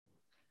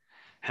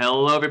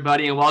Hello,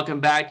 everybody, and welcome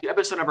back to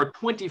episode number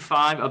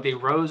 25 of the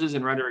Roses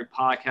and Rhetoric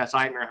podcast.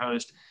 I am your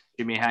host,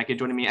 Jimmy Hackett.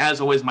 Joining me,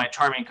 as always, my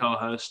charming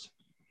co-host,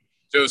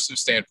 Joseph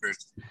Stanford.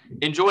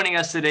 And joining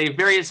us today,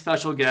 very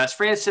special guest,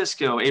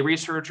 Francisco, a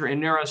researcher in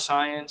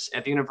neuroscience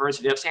at the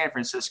University of San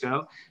Francisco.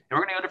 And we're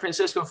going to go to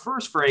Francisco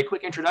first for a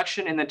quick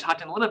introduction and then talk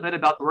to him a little bit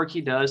about the work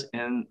he does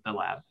in the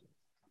lab.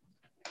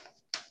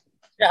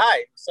 Yeah,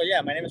 hi.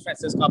 My name is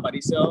Francisco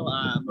Aparicio.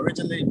 I'm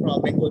originally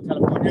from Lakewood,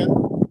 California.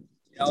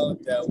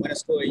 The winter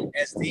school in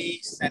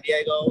SD, San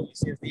Diego,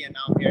 UCSD, and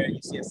now I'm here at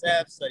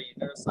UCSF studying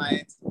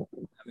neuroscience.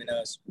 I'm in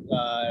a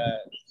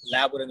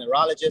lab with a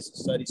neurologist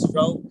who studies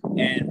stroke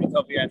and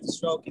recovery after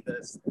stroke. He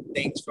does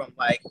things from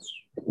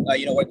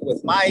working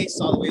with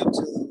mice all the way up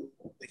to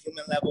the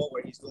human level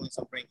where he's doing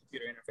some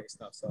brain-computer interface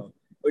stuff. So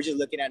we're just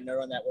looking at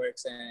neural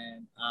networks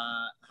and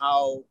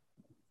how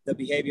the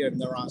behavior of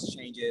neurons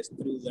changes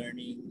through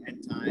learning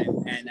and time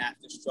and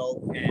after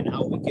stroke, and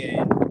how we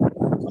can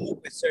come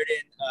up with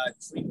certain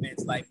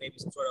treatments, like maybe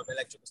some sort of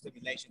electrical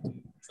stimulation to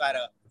try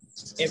to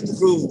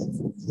improve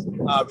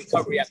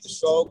recovery after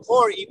stroke,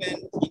 or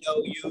even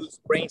use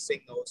brain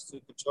signals to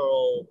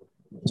control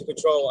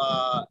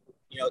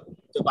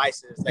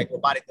devices like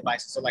robotic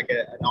devices, so like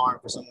an arm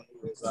for someone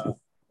who is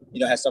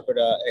has suffered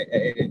an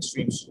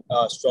extreme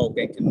stroke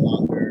and can no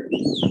longer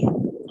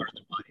part of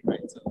their body,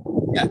 right? So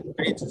yeah,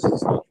 pretty interesting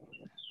stuff.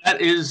 That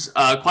is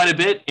quite a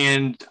bit,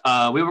 and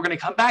we were going to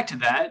come back to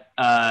that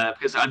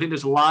because I think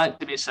there's a lot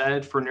to be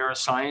said for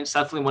neuroscience.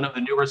 Definitely one of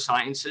the newer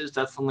sciences,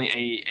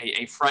 definitely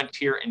a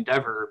frontier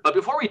endeavor. But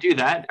before we do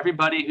that,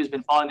 everybody who's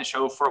been following the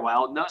show for a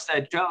while knows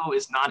that Joe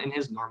is not in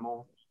his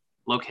normal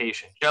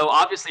location. Joe,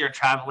 obviously you're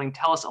traveling.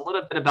 Tell us a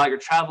little bit about your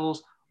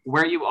travels,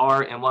 where you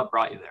are, and what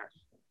brought you there.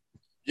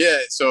 Yeah,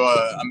 so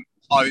I'm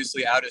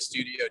obviously out of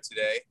studio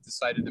today.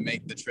 Decided to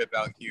make the trip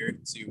out here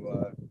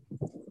to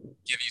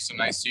give you some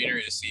nice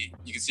scenery to see.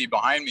 You can see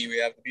behind me, we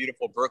have the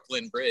beautiful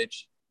Brooklyn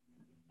Bridge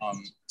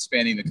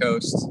spanning the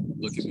coast,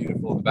 looking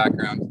beautiful in the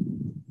background.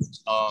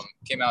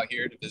 Came out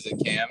here to visit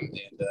Cam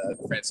and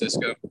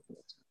Francisco.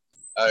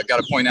 Got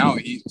to point out,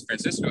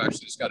 Francisco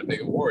actually just got a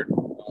big award.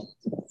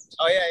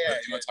 Yeah.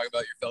 You want to talk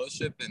about your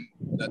fellowship and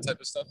that type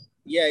of stuff?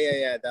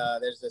 Yeah.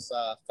 There's this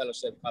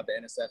fellowship called the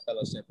NSF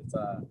Fellowship. It's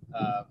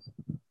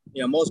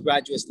most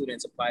graduate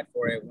students apply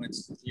for it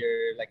once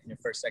you're like in your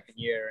first, second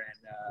year, and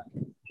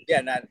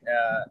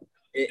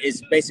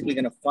it's basically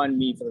going to fund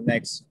me for the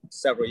next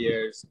several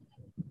years.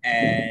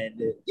 And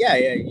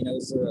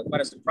it's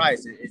quite a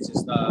surprise. It's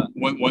just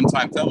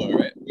one-time fellow,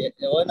 right? Yeah,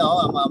 well, no,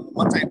 I'm a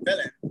one-time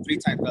fellow,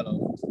 three-time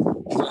fellow.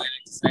 That's what I like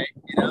to say.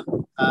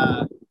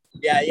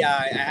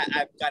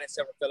 I've gotten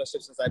several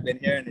fellowships since I've been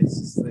here, and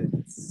it's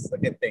a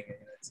good thing.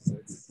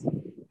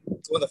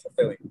 It's wonderful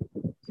feeling.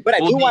 But I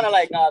do want to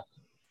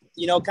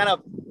kind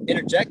of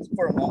interject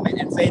for a moment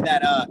and say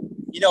that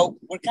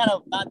we're kind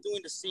of not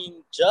doing the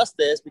scene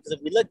justice, because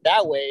if we look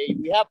that way,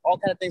 we have all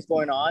kinds of things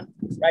going on,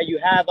 right? You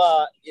have,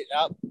 our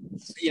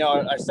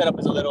setup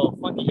is a little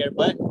funky here,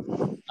 but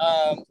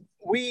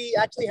we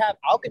actually have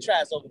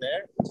Alcatraz over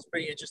there, which is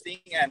pretty interesting,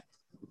 and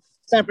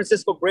San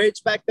Francisco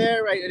Bridge back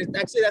there, right?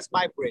 Actually, that's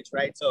my bridge,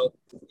 right? So,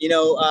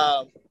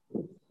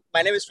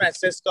 my name is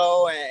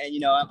Francisco,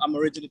 and I'm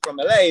originally from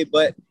LA,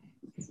 but,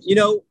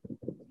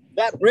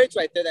 that bridge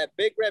right there, that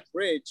big red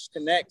bridge,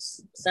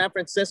 connects San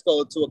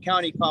Francisco to a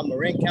county called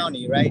Marin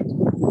County, right?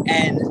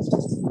 And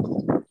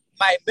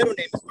my middle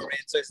name is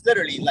Marin, so it's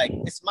literally like,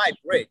 it's my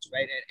bridge,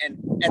 right?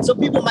 And so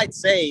people might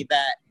say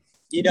that,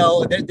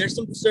 there's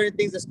some certain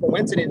things that's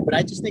coincidence, but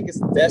I just think it's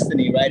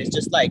destiny, right? It's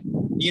just like,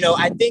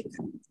 I think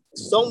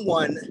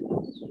someone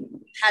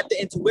had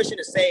the intuition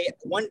to say,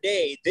 one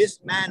day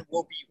this man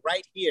will be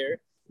right here,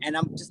 and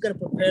I'm just going to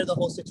prepare the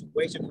whole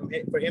situation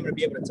for him to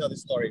be able to tell this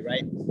story,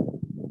 right?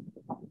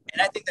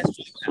 And I think that's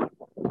really what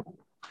happened.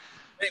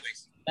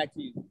 Anyways, back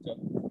to you, Joe.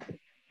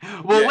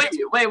 Well, wait.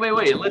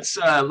 Let's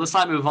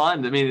not move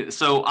on. I mean,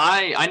 so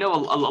I know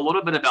a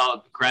little bit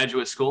about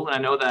graduate school, and I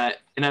know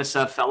that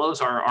NSF fellows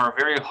are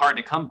very hard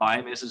to come by.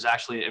 I mean, this is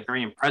actually a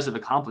very impressive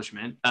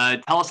accomplishment.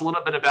 Tell us a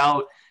little bit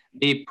about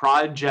the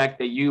project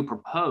that you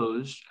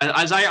proposed.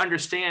 As I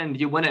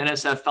understand, you went an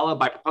NSF fellow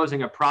by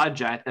proposing a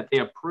project that they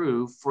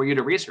approved for you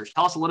to research.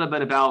 Tell us a little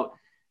bit about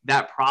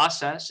that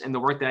process and the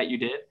work that you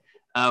did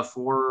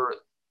for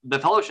the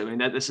fellowship. I mean,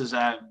 that this is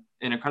an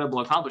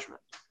incredible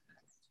accomplishment.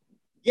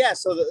 Yeah,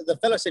 so the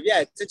fellowship, yeah,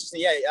 it's interesting.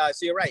 Yeah,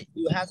 so you're right.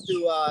 You have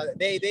to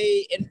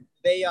they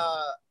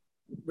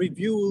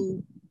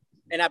review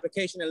an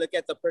application and look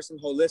at the person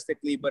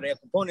holistically, but a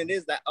component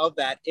is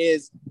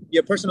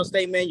your personal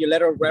statement, your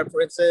letter of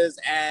references,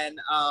 and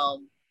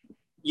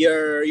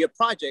your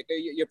project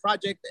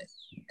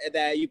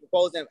that you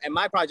propose. And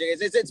my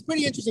project it's a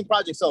pretty interesting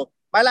project. So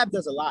my lab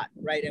does a lot,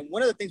 right? And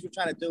one of the things we're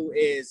trying to do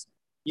is,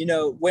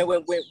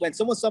 when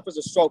someone suffers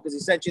a stroke, is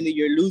essentially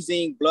you're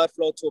losing blood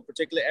flow to a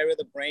particular area of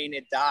the brain,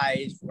 it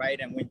dies, right?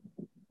 And when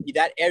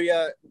that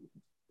area,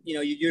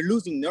 you're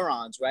losing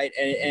neurons, right?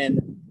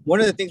 And one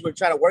of the things we're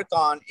trying to work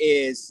on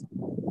is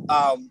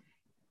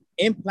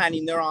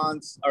implanting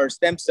neurons or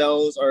stem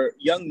cells or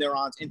young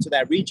neurons into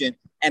that region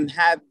and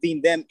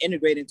having them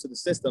integrate into the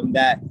system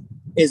that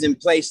is in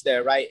place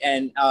there, right?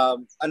 And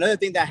another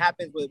thing that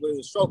happens with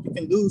a stroke, you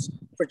can lose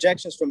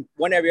projections from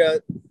one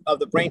area of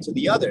the brain to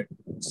the other.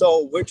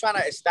 So we're trying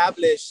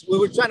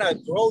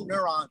to grow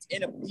neurons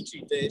in a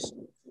petri dish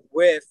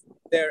with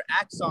their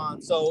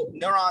axons. So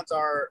neurons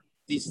are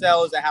these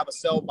cells that have a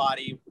cell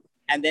body,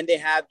 and then they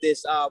have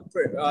this they're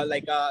kind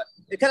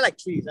of like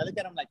trees. I look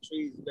at them like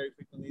trees very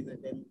frequently.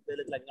 They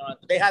look like neurons.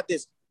 They have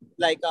this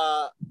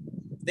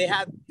they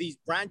have these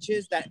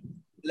branches that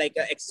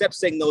accept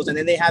signals, and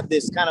then they have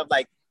this kind of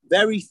like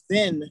very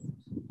thin.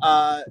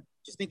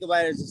 Just think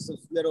about it as just a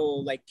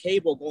little like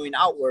cable going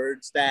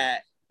outwards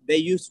that they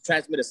use to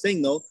transmit a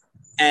signal,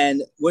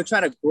 and we're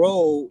trying to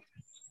grow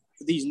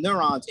these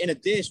neurons in a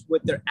dish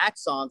with their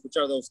axons, which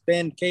are those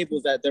thin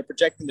cables that they're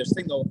projecting their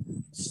signal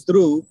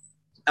through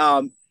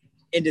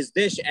in this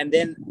dish. And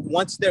then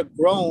once they're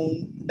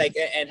grown,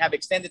 and have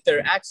extended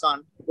their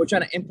axon, we're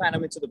trying to implant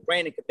them into the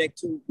brain and connect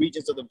two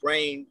regions of the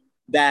brain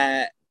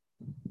that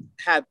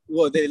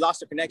they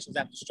lost their connections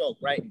after stroke,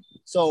 right?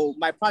 So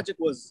my project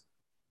was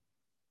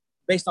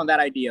based on that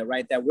idea,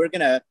 right? That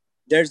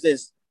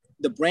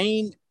the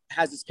brain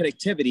has this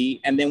connectivity,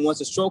 and then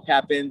once a stroke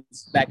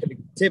happens, that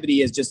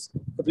connectivity is just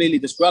completely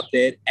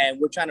disrupted, and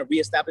we're trying to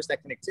reestablish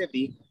that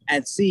connectivity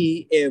and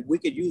see if we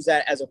could use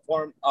that as a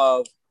form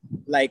of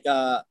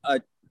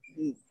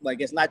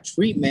it's not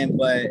treatment,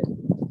 but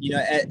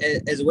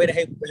as a way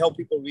to help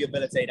people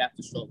rehabilitate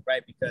after stroke,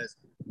 right? Because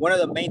one of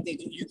the main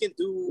things, you can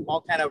do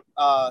all kind of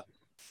all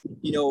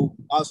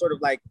sort of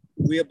like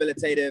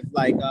rehabilitative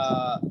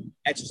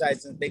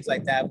exercises and things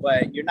like that,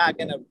 but you're not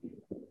gonna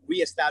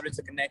reestablish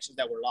the connections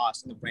that were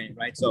lost in the brain,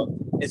 right? So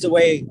it's a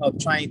way of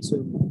trying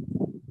to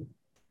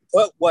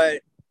put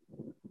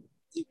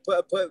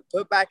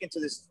back into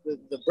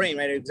the brain,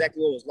 right?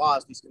 Exactly what was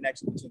lost, these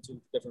connections between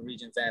two different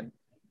regions,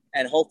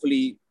 and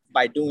hopefully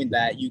by doing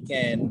that you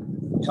can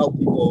help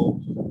people,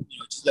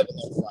 just live a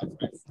normal life,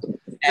 right?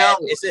 And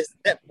it's just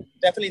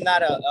definitely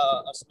not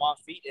a small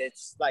feat.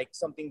 It's like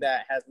something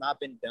that has not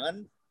been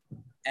done,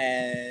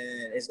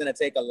 and it's going to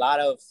take a lot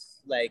of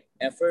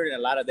effort,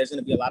 and there's going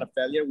to be a lot of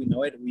failure. We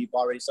know it. We've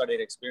already started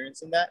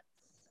experiencing that,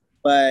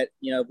 but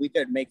if we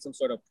could make some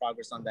sort of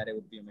progress on that, it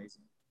would be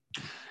amazing.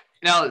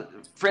 Now,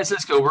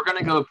 Francisco, we're going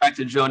to go back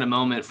to Joe in a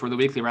moment for the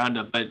weekly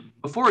roundup, but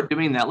before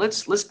doing that, let's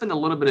spend a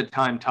little bit of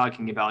time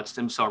talking about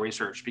stem cell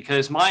research,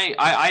 because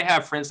I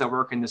have friends that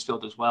work in this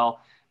field as well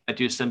that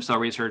do stem cell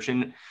research,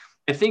 and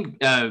I think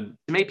to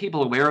make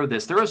people aware of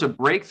this, there was a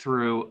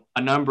breakthrough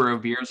a number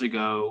of years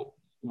ago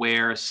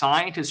where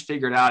scientists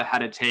figured out how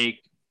to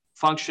take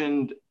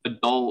functioned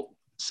adult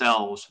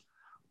cells,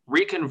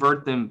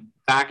 reconvert them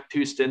back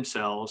to stem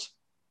cells,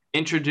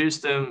 introduce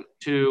them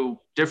to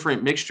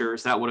different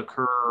mixtures that would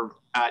occur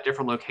at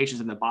different locations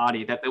in the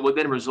body that would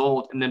then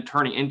result in them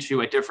turning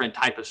into a different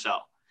type of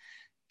cell.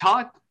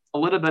 Talk a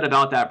little bit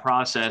about that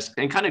process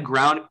and kind of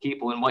ground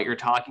people in what you're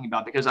talking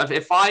about, because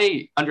if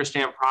I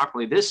understand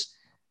properly, this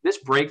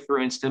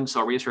breakthrough in stem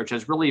cell research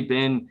has really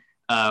been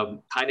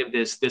kind of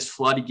this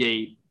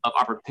floodgate of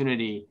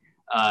opportunity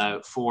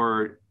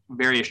for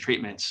various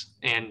treatments.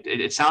 And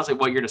it sounds like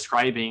what you're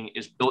describing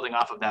is building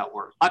off of that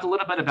work. Talk a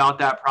little bit about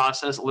that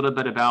process, a little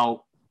bit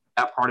about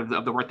that part of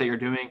the work that you're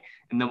doing,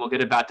 and then we'll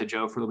get it back to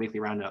Joe for the weekly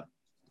roundup.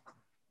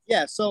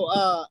 Yeah, so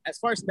as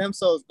far as stem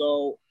cells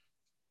go,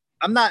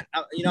 I'm a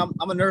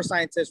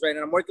neuroscientist, right? And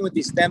I'm working with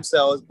these stem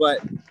cells, but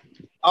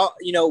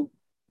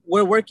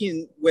we're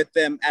working with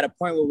them at a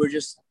point where we're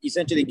just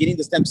essentially getting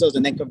the stem cells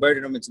and then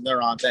converting them into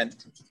neurons. And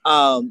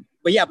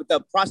but the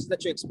process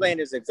that you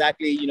explained is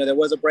exactly, there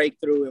was a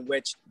breakthrough in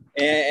which,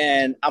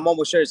 and I'm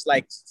almost sure it's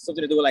like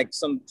something to do with like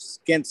some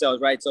skin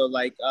cells, right? So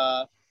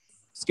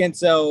skin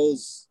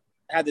cells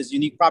have this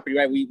unique property,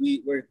 right?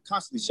 We're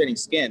constantly shedding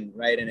skin,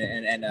 right?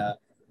 And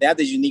they have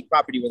this unique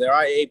property where they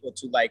are able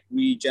to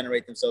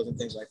regenerate themselves and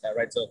things like that,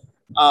 right? So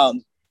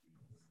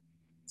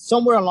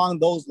somewhere along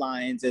those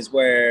lines is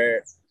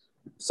where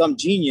some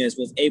genius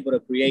was able to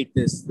create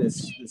this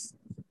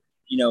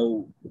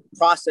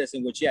process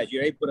in which,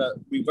 you're able to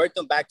revert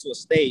them back to a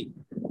state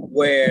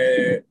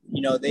where,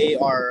 they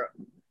are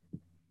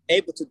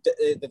able to,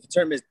 the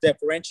term is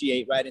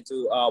differentiate, right,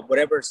 into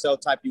whatever cell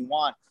type you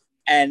want.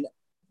 And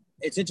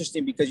it's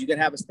interesting because you can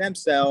have a stem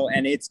cell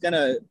and it's going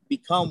to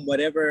become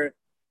whatever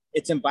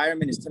its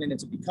environment is telling it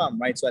to become,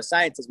 right? So as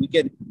scientists, we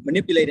can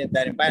manipulate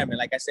that environment.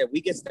 Like I said, we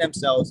get stem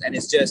cells and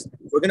it's just,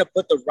 we're going to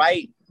put the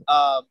right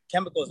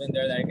chemicals in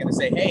there that are going to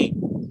say, hey,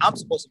 I'm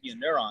supposed to be a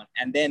neuron.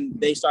 And then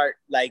they start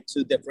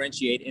to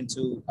differentiate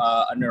into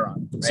a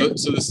neuron. Right?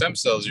 So the stem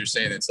cells, you're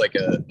saying it's like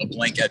a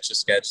blank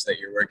etch-a-sketch that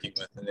you're working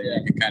with, and then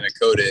you can kind of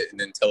code it and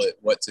then tell it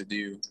what to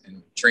do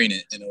and train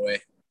it in a way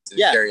to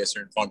carry a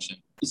certain function.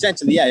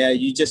 Essentially,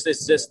 You just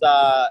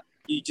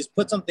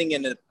put something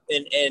in a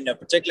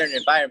particular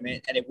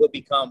environment and it will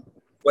become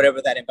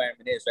whatever that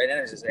environment is, right?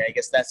 And I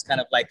guess that's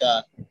kind of like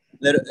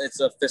it's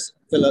a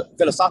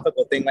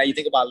philosophical thing, right? You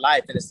think about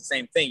life and it's the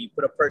same thing. You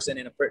put a person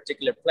in a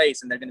particular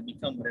place and they're going to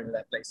become whatever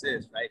that place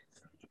is, right?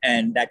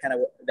 And that's kind of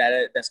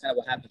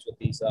what happens with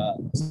these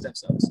stem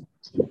cells.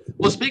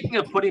 Well, speaking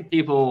of putting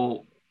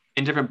people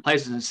in different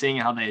places and seeing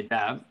how they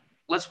adapt,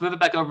 let's move it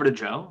back over to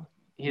Joe.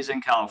 He's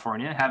in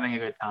California, having a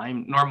good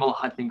time. Normal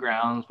hunting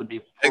grounds would be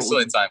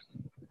Excellent time.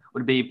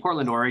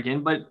 Portland,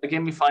 Oregon. But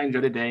again, we find Joe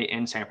today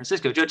in San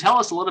Francisco. Joe, tell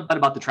us a little bit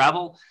about the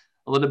travel,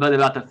 a little bit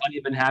about the fun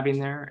you've been having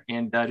there,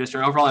 and just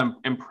your overall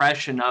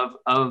impression of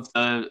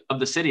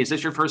the city. Is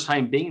this your first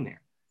time being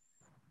there?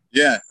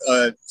 Yeah.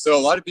 So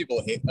a lot of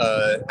people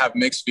have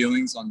mixed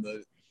feelings on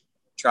the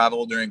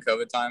travel during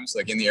COVID times,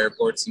 like in the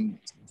airports and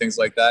things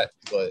like that.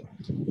 But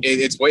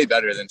it's way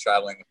better than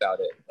traveling without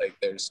it. Like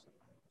there's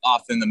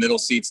often the middle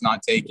seats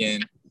not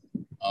taken.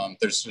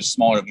 There's just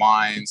smaller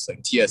lines.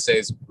 Like TSA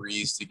is a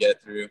breeze to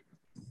get through.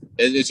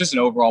 It's just an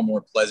overall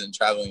more pleasant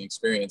traveling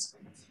experience.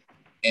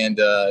 And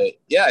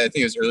yeah, I think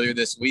it was earlier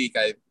this week.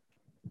 I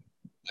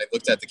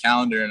looked at the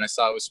calendar and I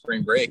saw it was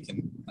spring break,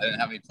 and I didn't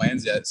have any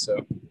plans yet.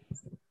 So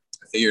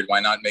I figured, why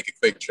not make a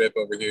quick trip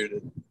over here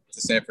to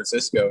San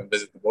Francisco and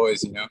visit the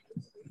boys, you know?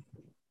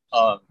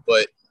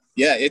 But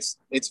yeah, it's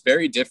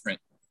very different,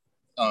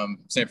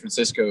 San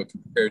Francisco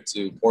compared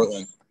to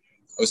Portland.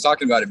 I was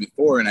talking about it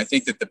before, and I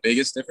think that the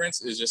biggest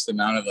difference is just the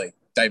amount of like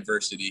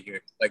diversity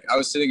here. Like I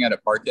was sitting at a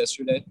park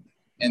yesterday,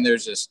 and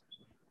there's just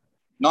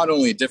not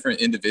only different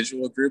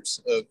individual groups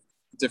of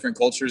different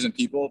cultures and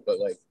people, but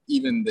like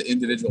even the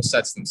individual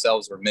sets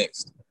themselves were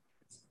mixed.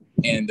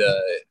 And,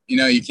 you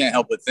know, you can't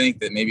help but think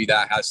that maybe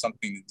that has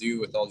something to do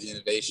with all the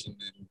innovation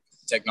and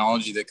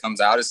technology that comes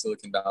out of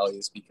Silicon Valley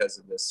is because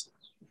of this.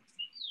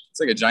 It's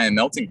like a giant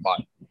melting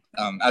pot,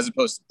 as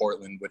opposed to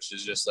Portland, which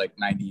is just like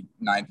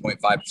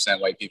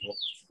 99.5% white people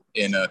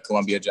in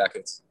Columbia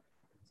jackets.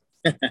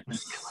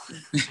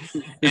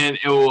 And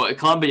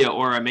Columbia,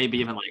 or maybe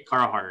even like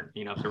Carhartt,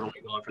 you know, if they're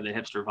really going for the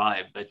hipster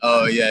vibe. But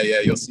oh yeah,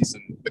 you'll see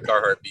the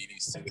Carhartt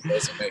beanies too.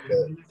 Those will make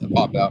a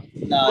pop out.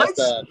 No, it's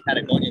the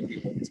Patagonia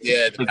people.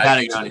 Yeah, the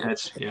Patagonia.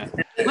 Yeah.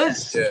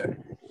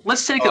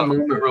 Let's take a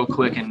moment real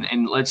quick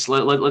and let's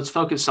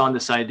focus on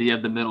this idea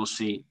of the middle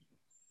seat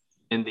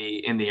in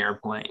the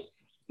airplane.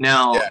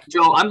 Now, yeah.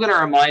 Joe, I'm going to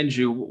remind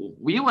you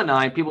and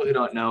I, people who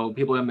don't know,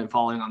 people who have been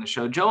following on the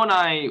show, Joe and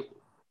I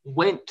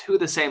went to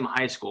the same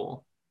high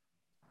school,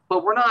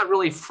 but we're not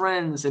really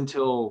friends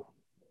until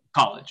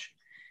college.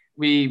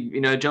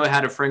 Joe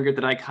had a friend group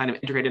that I kind of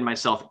integrated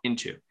myself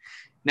into.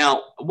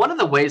 Now, one of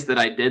the ways that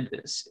I did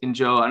this, and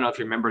Joe, I don't know if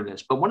you remember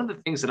this, but one of the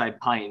things that I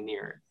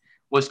pioneered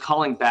was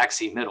calling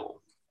backseat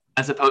middle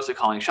as opposed to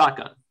calling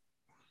shotgun.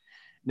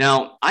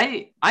 Now,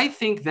 I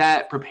think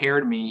that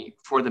prepared me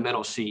for the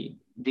middle seat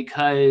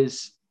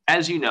because,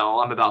 as you know,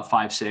 I'm about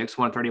 5'6",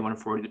 130,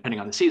 140, depending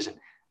on the season.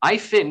 I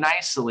fit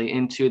nicely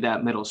into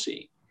that middle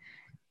seat,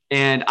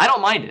 and I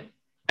don't mind it.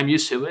 I'm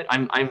used to it.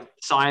 I'm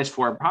sized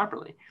for it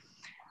properly.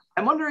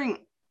 I'm wondering,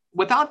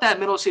 without that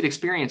middle seat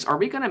experience, are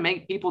we going to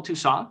make people too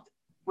soft?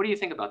 What do you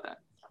think about that?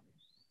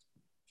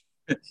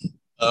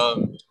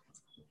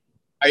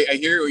 I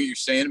hear what you're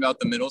saying about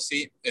the middle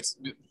seat.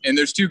 And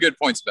there's two good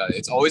points about it.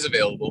 It's always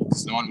available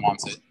because no one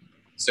wants it.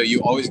 So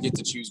you always get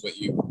to choose what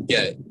you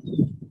get.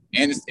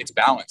 And it's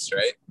balanced,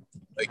 right?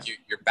 Like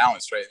you're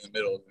balanced right in the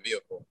middle of the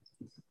vehicle.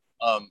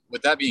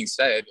 With that being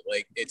said,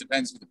 like it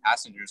depends who the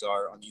passengers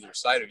are on either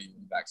side of you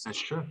in the back seat.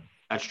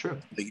 That's true.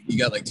 Like you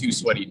got like two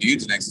sweaty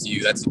dudes next to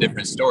you. That's a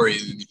different story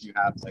than if you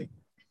have like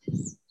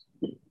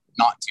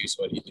not two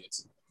sweaty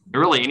dudes.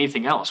 Really,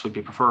 anything else would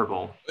be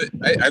preferable. But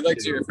I'd like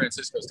to hear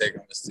Francisco's take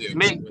on this too.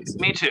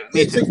 Me too.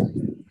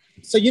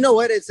 So you know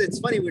what? It's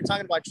funny. We're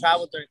talking about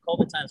travel during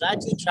COVID times. I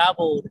actually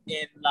traveled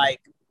in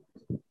like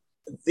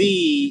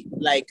the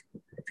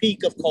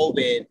peak of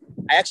COVID.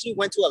 I actually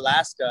went to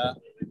Alaska.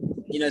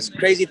 You know, it's a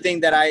crazy thing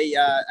that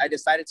I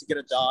decided to get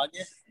a dog,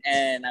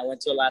 and I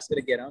went to Alaska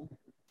to get him.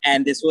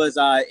 And this was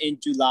in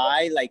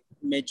July, like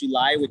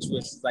mid-July, which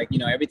was like, you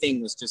know,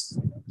 everything was just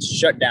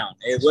shut down.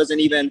 It wasn't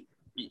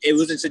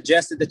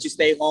suggested that you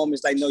stay home.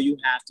 It's like, no, you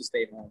have to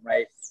stay home,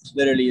 right?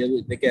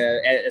 Literally, like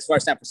as far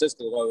as San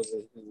Francisco, it was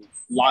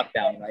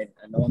lockdown, right?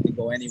 And no one can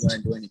go anywhere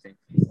and do anything.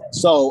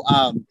 So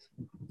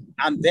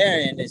I'm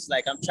there, and it's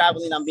like I'm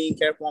traveling. I'm being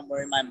careful. I'm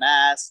wearing my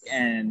mask,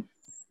 and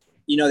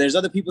you know, there's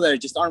other people that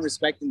just aren't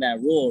respecting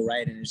that rule,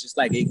 right? And it's just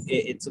like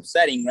it's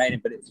upsetting,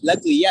 right? But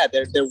luckily, yeah,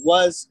 there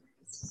was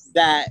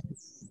that.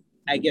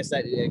 I guess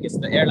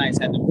the airlines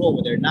had the rule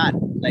where they're not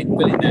like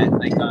filling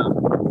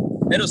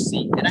that middle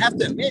seat, and I have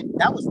to admit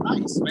that was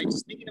nice, right?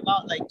 Just thinking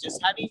about like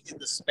just having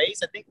the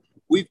space. I think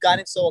we've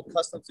gotten so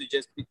accustomed to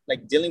just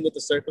like dealing with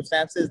the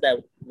circumstances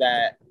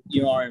that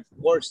you know are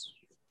enforced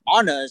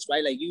on us,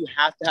 right? Like you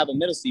have to have a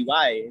middle seat.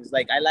 Why? It's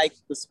like I like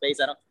the space.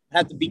 I don't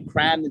have to be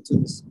crammed into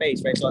the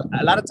space, right? So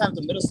a lot of times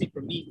the middle seat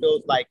for me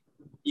feels like,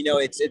 you know,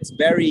 it's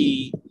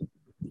very,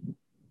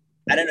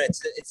 I don't know,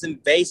 it's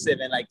invasive,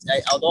 and like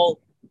although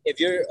if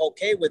you're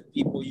okay with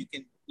people, you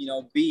can, you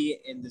know, be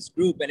in this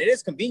group, and it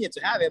is convenient to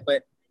have it,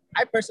 but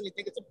I personally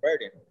think it's a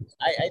burden.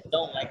 I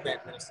don't like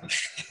that middle seat.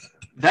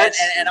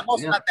 And I'm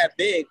also not that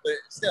big, but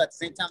still at the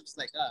same time, it's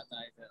like,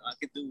 I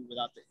could do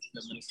without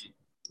the middle seat.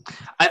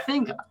 I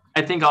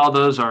think all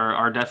those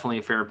are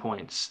definitely fair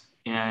points.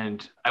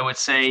 And I would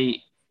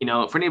say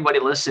for anybody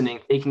listening,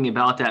 thinking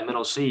about that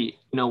middle seat,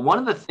 one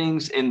of the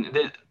things,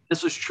 and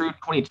this was true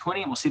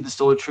 2020, we'll see this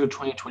still true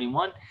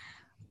 2021.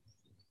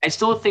 I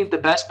still think the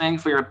best bang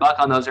for your buck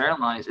on those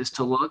airlines is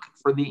to look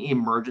for the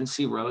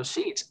emergency row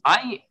seats.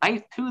 I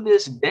to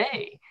this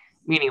day,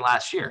 meaning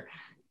last year,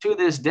 to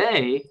this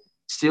day,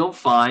 still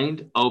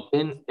find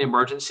open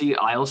emergency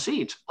aisle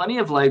seats. Plenty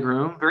of leg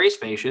room, very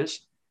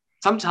spacious.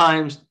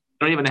 Sometimes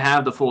don't even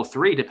have the full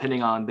three,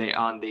 depending on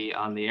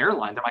the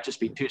airline. There might just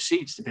be two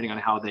seats, depending on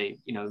how they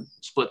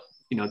split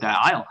that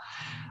aisle.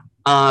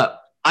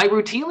 I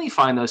routinely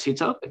find those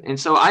seats open, and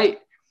so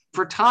if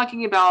we're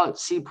talking about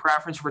seat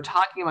preference, we're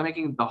talking about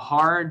making the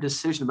hard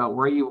decision about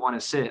where you want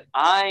to sit.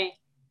 I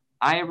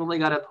really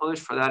got to push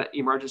for that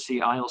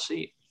emergency aisle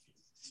seat.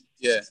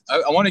 Yeah,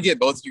 I want to get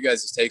both of you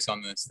guys' takes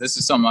on this. This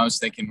is something I was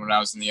thinking when I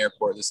was in the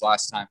airport this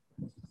last time.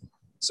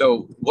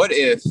 So what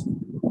if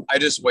I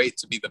just wait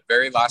to be the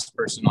very last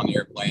person on the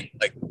airplane,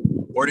 like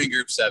boarding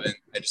group 7,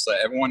 I just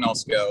let everyone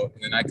else go,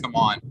 and then I come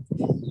on.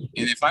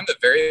 And if I'm the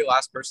very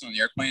last person on the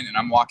airplane and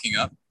I'm walking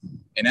up,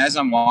 and as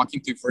I'm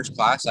walking through first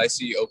class, I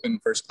see open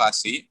first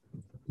class seat,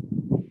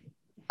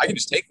 I can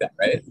just take that,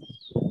 right?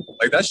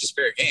 Like, that's just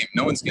fair game.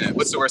 No one's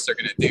what's the worst they're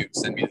gonna do?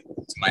 Send me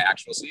to my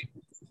actual seat?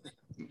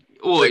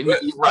 Oh, like,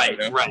 right.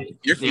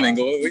 You're from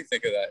England. What do you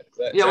think of that?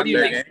 What do you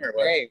think?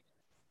 Hey,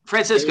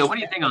 Francisco, what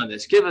do you think on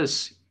this? Give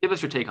us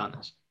your take on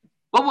this.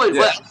 What would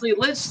let's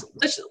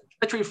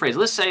rephrase.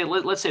 Let's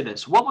say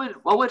this. What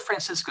would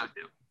Francisco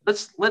do?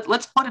 Let's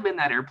put him in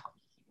that airplane.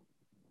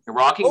 You're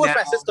rocking what would down.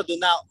 Francisco do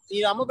now?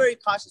 I'm a very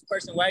cautious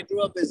person. Where I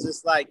grew up is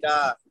just like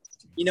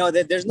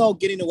there's no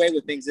getting away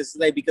with things. It's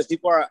like because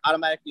people are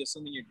automatically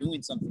assuming you're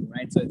doing something,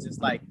 right? So it's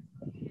just like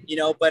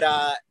but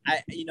I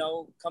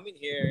coming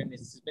here, and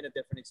it's been a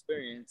different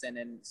experience, and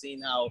then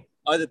seeing how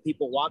other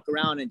people walk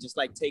around and just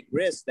like take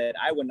risks that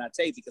I would not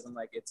take, because I'm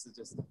like, it's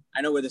just,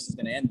 I know where this is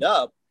going to end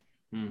up.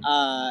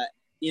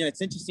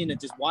 It's interesting to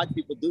just watch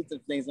people do some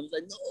things. I'm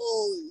like, no,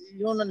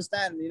 you don't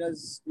understand,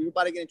 we're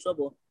about to get in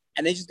trouble,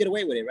 and they just get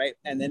away with it, right?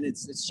 And then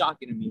it's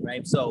shocking to me,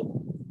 right?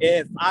 So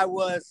if I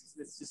was,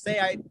 let's just say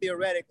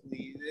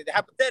hypothetically,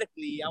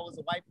 I was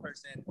a white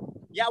person,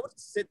 I would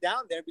sit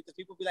down there because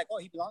people would be like, oh,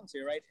 he belongs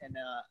here, right? And,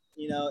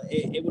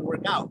 it would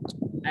work out.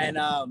 And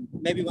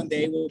maybe one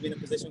day we'll be in a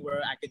position where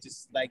I could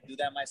just like do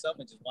that myself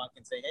and just walk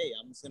and say, hey,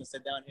 I'm just going to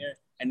sit down here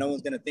and no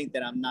one's going to think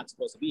that I'm not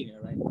supposed to be here,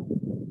 right?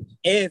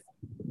 If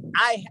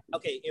I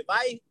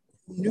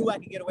knew I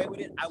could get away with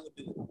it, I would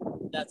do it.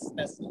 That's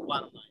the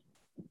bottom line.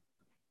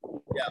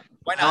 Yeah,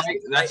 why not?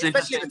 That's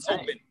especially if it's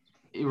open.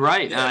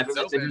 Right. Yeah, It's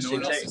open.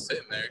 interesting. No one else is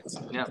sitting there. It's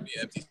going to be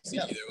empty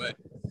seat either way.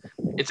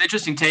 It's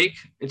interesting take.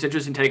 It's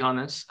interesting take on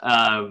this.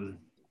 I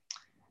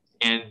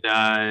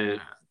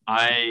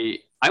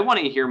want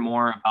to hear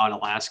more about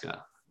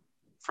Alaska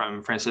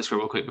from Francisco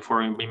real quick before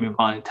we move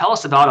on. Tell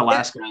us about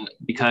Alaska,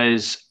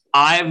 because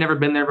I've never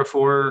been there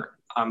before.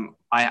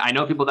 I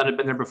know people that have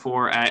been there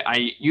before.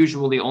 I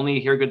usually only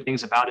hear good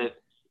things about it.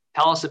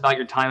 Tell us about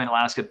your time in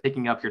Alaska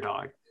picking up your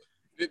dog.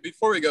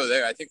 Before we go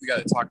there, I think we got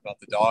to talk about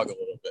the dog a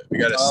little bit. We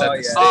got to set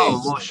the stage.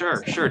 Oh, well,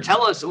 sure.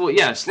 Tell us. Well,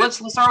 yes. Let's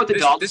start with the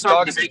dog. This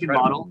dog is make and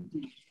model.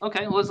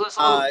 Okay. Let's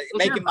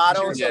make and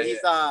model. So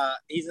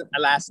he's an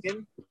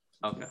Alaskan.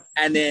 Okay.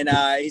 And then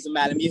he's a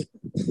Malamute.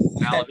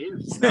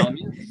 Malamute.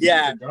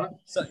 Yeah.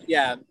 So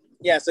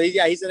So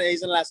he's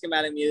an Alaskan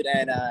Malamute,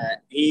 and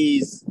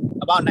he's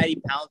about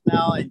 90 pounds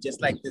now, and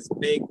just like this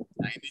big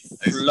 90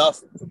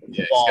 fluff ball.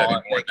 He's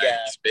gotta be more than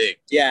that. He's big.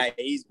 Yeah,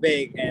 he's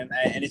big, and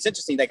it's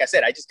interesting. Like I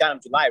said, I just got him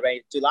July,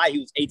 right? July, he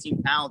was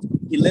 18 pounds.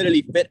 He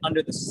literally fit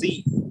under the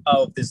seat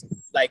of this,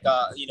 like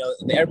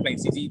the airplane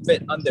seat. He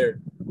fit under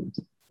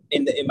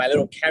in my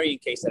little carrying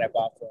case that I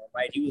bought for him,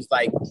 right? He was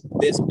like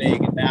this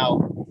big, and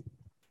now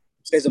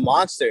he's a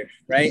monster,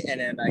 right? And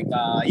then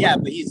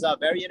but he's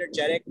very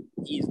energetic.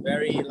 He's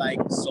very like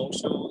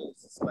social.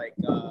 It's just like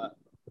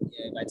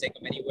if I take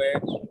him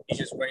anywhere, he's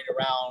just running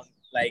around.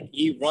 Like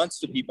he runs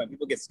to people, and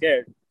people get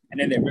scared, and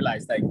then they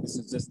realize like this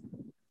is just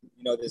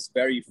this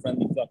very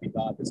friendly, fluffy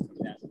dog that's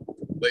coming at them.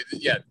 Like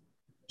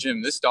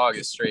Jim, this dog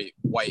is straight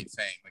white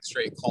fang, like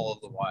straight Call of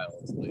the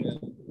Wild, like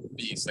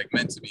beast, like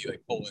meant to be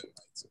like pulling like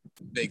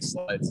big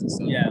sleds and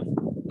stuff. Yeah.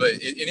 But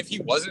and if he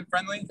wasn't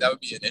friendly, that would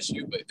be an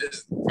issue. But this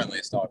is the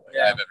friendliest dog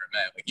I've ever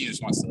met. Like he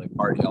just wants to like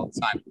party all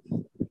the time.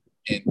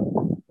 And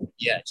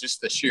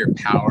just the sheer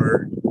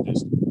power,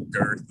 just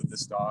girth of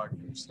this dog,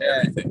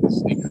 everything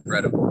is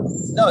incredible.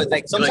 No, it's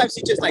like sometimes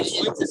he just like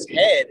swings his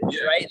head,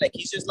 right? Like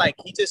he just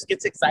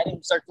gets excited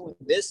and starts doing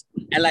this,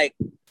 and like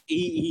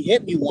he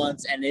hit me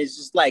once, and it's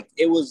just like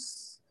it was.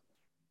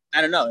 I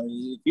don't know.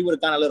 If he would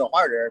have gone a little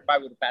harder, I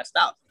probably would have passed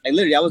out. Like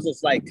literally, I was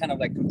just like kind of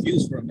like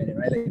confused for a minute,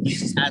 right? Like he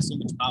just has so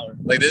much power.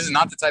 Like this is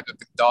not the type of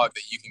dog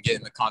that you can get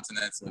in the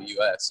continental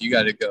U.S. You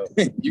got to go.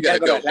 You got to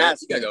go. You got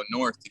to go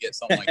north to get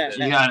something like this.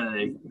 You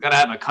gotta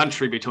have a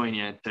country between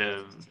you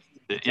to.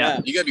 Yeah.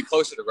 You got to be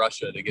closer to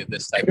Russia to get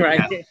this type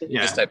of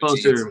this type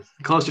closer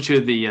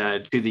to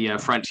the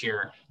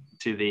frontier,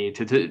 to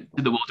the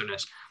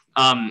wilderness.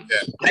 I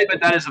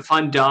bet that is a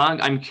fun dog.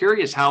 I'm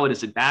curious how it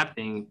is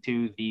adapting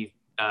to the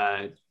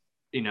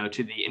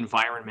to the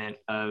environment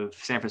of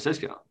San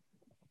Francisco?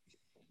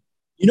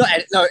 No,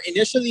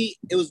 initially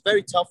it was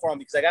very tough for him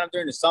because I got him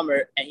during the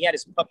summer and he had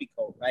his puppy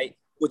coat, right?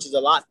 Which is a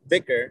lot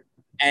thicker.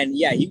 And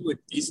yeah,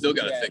 he still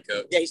got a thick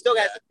coat. Yeah, he still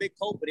got a thick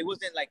coat, but it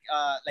wasn't like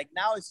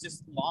now it's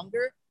just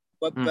longer.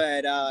 But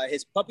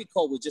his puppy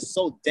coat was just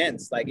so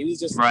dense. Like it was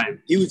just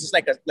he was just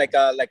like a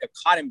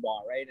cotton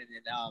ball, right? And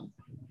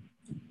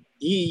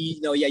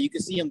you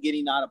can see him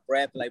getting out of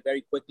breath like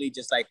very quickly,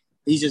 just like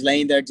he's just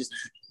laying there just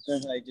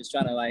trying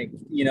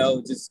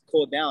to just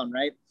cool down,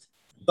 right?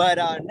 But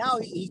now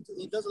he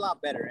does a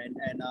lot better,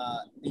 and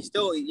he's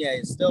still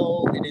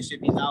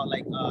initiative. He's out in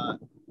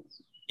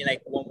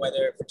like warm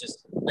weather for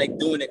just like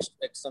doing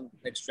some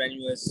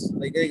extraneous,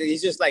 like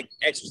he's just like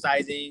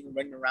exercising,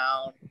 running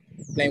around,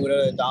 playing with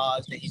other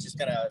dogs. And he's just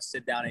gonna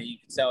sit down, and you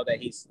can tell that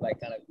he's like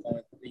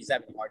he's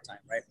having a hard time,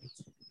 right?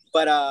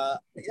 But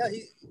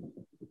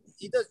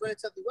he does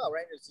relatively well,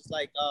 right? It's just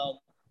like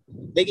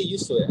they get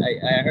used to it.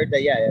 I heard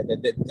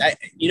that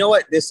you know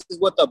what? This is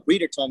what the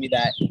breeder told me,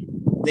 that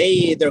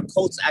their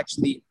coats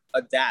actually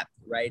adapt,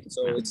 right?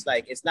 So it's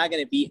like it's not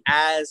going to be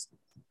as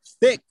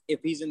thick if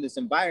he's in this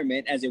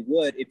environment as it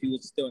would if he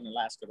was still in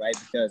Alaska, right?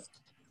 Because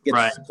it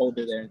gets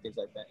colder there and things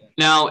like that. Yeah.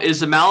 Now,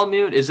 is the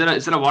Malamute, is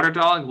it a water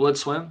dog? Will it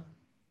swim?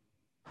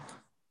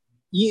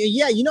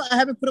 Yeah, I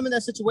haven't put him in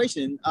that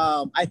situation.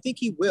 I think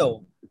he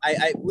will.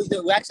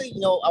 We actually,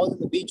 I was on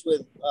the beach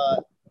with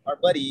our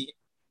buddy,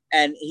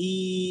 and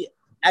he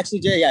actually,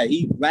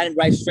 he ran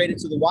right straight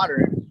into the water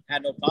and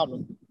had no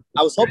problem.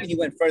 I was hoping he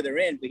went further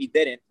in, but he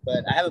didn't.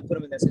 But I haven't put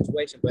him in that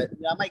situation. But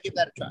I might give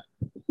that a try.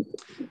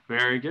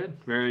 Very good,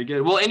 very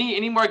good. Well,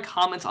 any more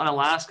comments on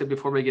Alaska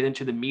before we get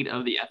into the meat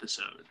of the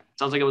episode?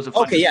 Sounds like it was a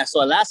fun okay. Yeah,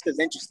 so Alaska's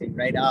interesting,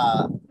 right?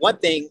 One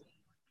thing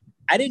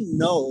I didn't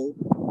know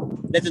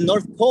that the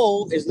North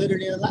Pole is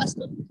literally in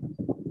Alaska.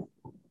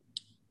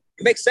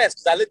 It makes sense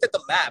because I looked at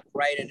the map,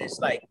 right, and it's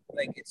like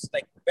it's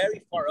like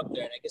very far up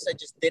there, and I guess I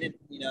just didn't,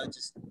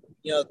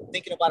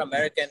 thinking about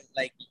America, and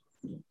like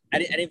I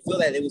didn't feel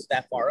that it was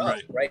that far up,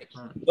 right?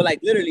 But like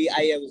literally,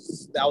 I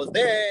was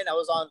there and I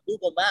was on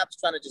Google Maps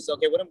trying to just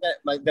what am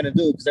I gonna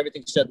do because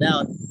everything's shut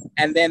down,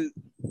 and then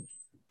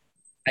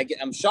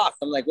I'm shocked.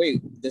 I'm like,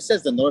 wait, this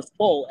says the North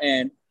Pole,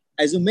 and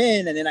I zoom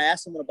in and then I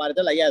ask someone about it.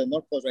 They're like, yeah, the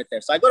North Pole's right there.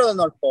 So I go to the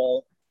North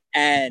Pole.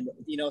 And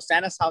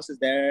Santa's house is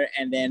there,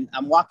 and then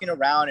I'm walking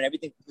around, and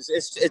everything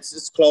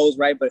it's closed,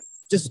 right? But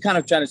just kind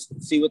of trying to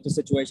see what the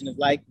situation is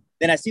like.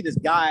 Then I see this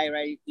guy,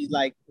 right? He's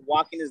like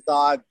walking his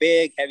dog,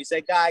 big,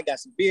 heavy-set guy, got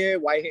some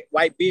beard,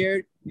 white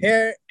beard,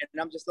 hair, and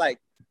I'm just like,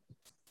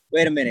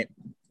 wait a minute,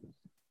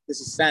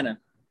 this is Santa.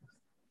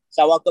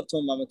 So I walk up to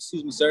him. I'm like,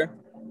 excuse me, sir,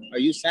 are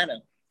you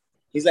Santa?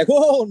 He's like,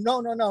 whoa, no.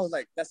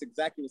 Like that's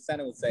exactly what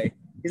Santa would say.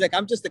 He's like,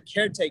 I'm just a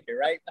caretaker,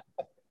 right?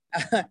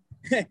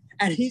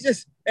 And he's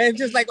just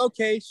like,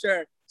 okay,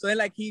 sure. So then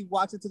like he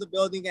walks into the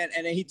building and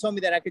then he told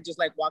me that I could just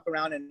like walk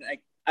around, and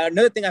like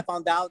another thing I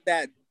found out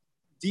that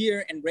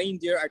deer and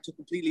reindeer are two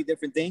completely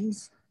different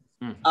things.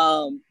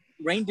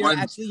 Reindeer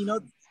actually,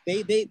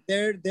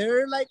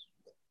 they're like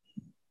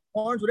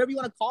horns, whatever you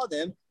want to call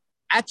them,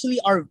 actually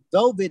are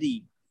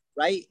velvety,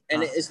 right?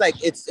 And it's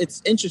like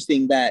it's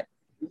interesting that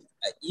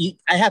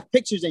I have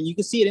pictures, and you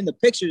can see it in the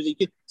pictures. You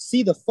can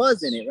see the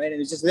fuzz in it, right?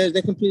 And it's just they're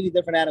completely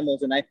different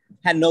animals, and I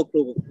had no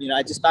clue.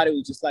 I just thought it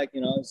was just like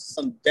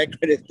some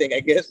decorative thing,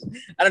 I guess.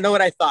 I don't know what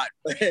I thought,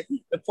 but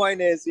the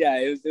point is,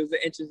 it was an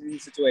interesting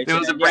situation. It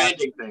was a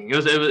branding thing.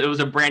 It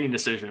was a branding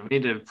decision. We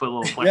need to put a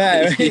little point.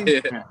 Yeah, right?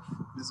 Yeah.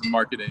 This is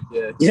marketing.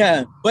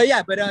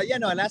 But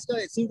Alaska,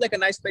 it seems like a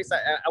nice place.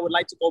 I would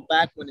like to go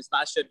back when it's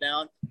not shut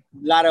down.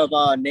 A lot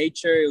of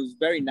nature. It was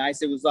very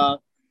nice. It was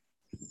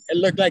it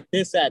looked like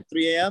this at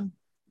 3 a.m.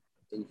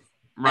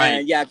 Right.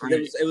 And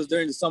it was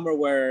during the summer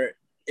where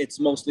it's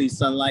mostly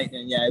sunlight,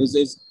 and it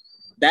was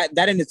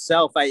that in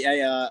itself.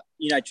 I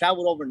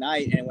traveled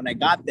overnight, and when I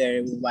got there,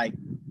 it was like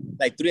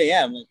 3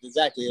 a.m.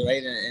 Exactly,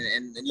 right?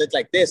 And it looked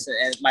like this,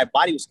 and my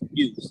body was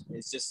confused.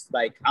 It's just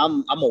like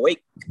I'm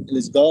awake.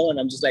 Let's go, and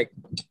I'm just like,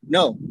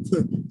 no,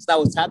 it's not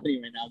what's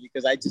happening right now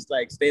because I just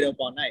like stayed up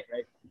all night,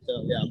 right?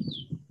 So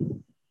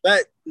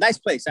but nice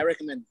place. I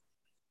recommend.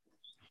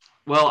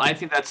 Well, I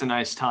think that's a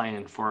nice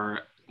tie-in for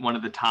one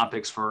of the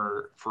topics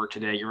for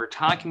today. You were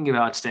talking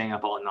about staying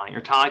up all night.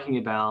 You're talking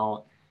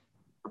about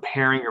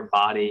preparing your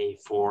body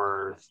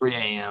for 3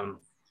 a.m.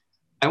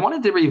 I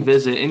wanted to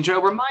revisit, and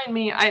Joe, remind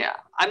me,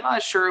 I'm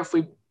not sure if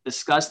we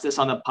discussed this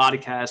on the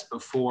podcast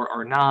before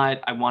or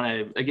not. I want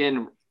to,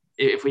 again,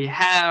 if we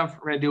have,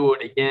 we're going to do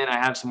it again. I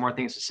have some more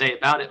things to say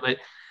about it, but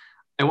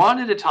I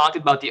wanted to talk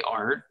about the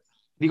art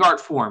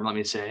form, let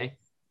me say,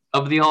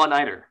 of the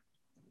all-nighter.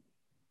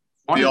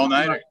 The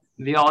all-nighter.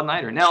 The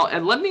all-nighter. Now,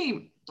 and let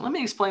me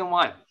explain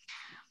why.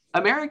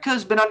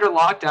 America's been under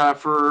lockdown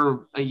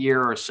for a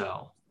year or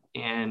so,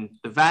 and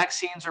the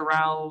vaccines are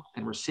out,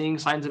 and we're seeing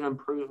signs of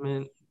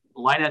improvement,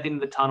 light at the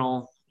end of the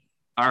tunnel.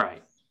 All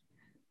right.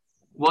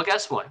 Well,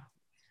 guess what?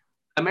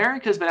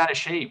 America's been out of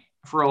shape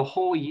for a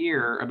whole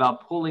year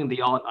about pulling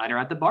the all-nighter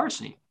at the bar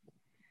scene.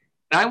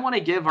 And I want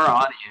to give our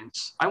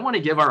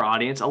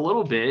audience a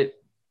little bit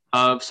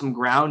of some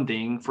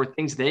grounding for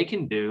things they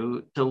can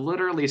do to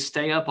literally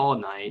stay up all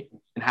night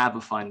and have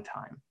a fun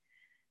time.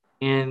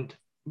 And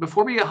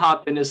before we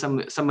hop into some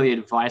of the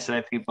advice that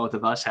I think both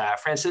of us have,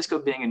 Francisco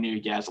being a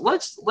new guest,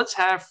 let's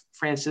have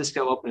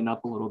Francisco open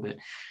up a little bit.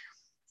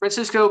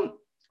 Francisco,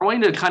 I want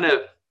you to kind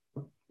of,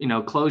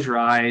 close your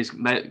eyes,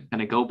 kind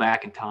of go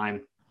back in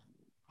time.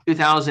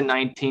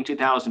 2019,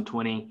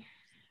 2020,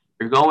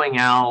 you're going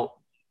out,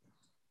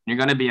 you're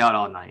going to be out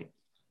all night.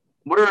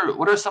 What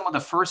are some of the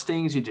first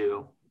things you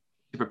do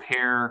to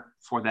prepare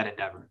for that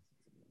endeavor?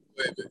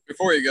 Wait,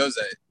 before he goes,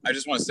 I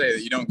just want to say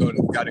that you don't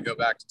got to go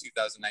back to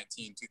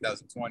 2019,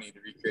 2020 to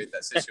recreate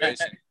that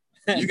situation.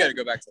 You got to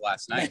go back to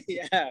last night.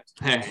 Yeah.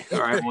 Hey, all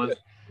right. Well,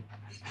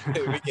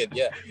 we could,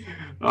 yeah.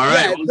 All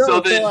right. Yeah, Well,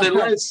 so then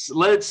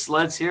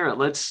let's hear it.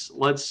 Let's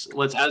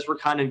as we're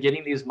kind of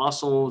getting these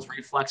muscles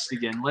reflexed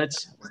again.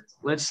 Let's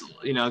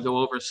go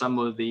over some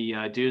of the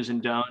do's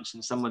and don'ts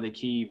and some of the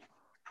key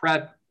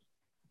prep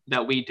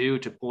that we do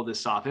to pull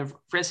this off. And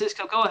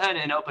Francisco, go ahead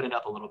and open it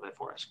up a little bit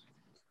for us.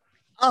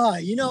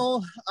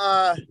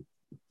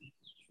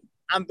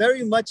 I'm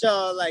very much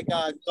go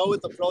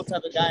with the flow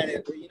type of guy.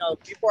 And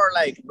people are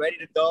like ready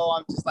to go.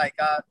 I'm just like,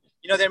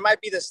 there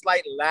might be the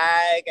slight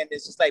lag, and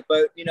it's just like,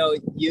 but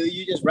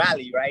you just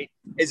rally, right?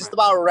 It's just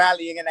about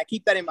rallying, and I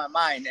keep that in my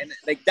mind. And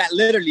like that,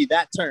 literally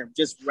that term,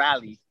 just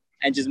rally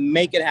and just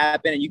make it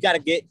happen. And you got to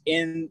get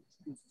in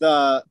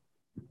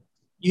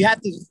you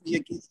have to,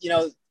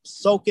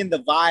 soak in the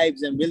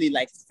vibes and really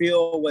like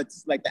feel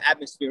what's like the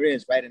atmosphere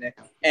is, right? And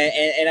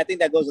I think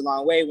that goes a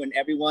long way when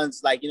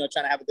everyone's like,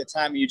 trying to have a good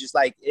time. And you're just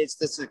like, it's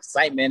this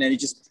excitement, and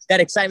that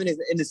excitement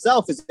in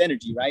itself is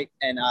energy, right?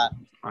 And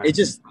right. It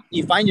just,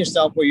 you find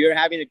yourself where you're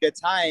having a good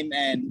time,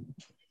 and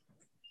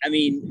I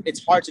mean,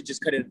 it's hard to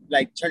just turn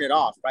it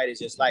off, right? It's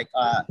just like,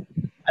 I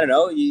don't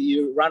know,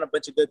 you're around a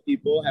bunch of good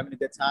people having a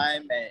good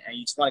time, and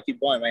you just want to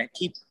keep going, right?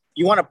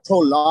 You want to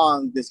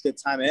prolong this good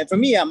time. And for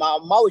me, I'm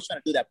always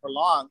trying to do that,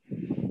 prolong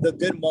the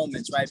good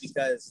moments, right?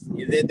 Because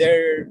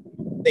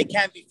they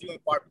can't be few and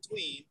far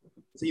between.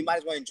 So you might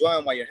as well enjoy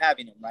them while you're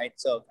having them, right?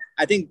 So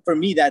I think for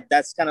me,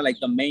 that's kind of like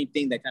the main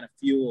thing that kind of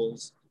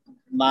fuels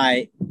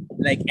my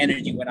like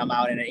energy when I'm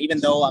out. And even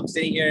though I'm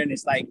sitting here and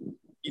it's like,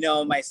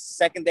 my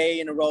second day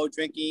in a row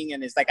drinking,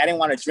 and it's like, I didn't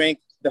want to drink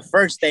the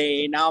first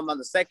day. Now I'm on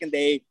the second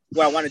day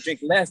where I want to drink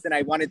less than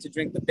I wanted to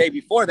drink the day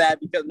before that,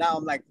 because now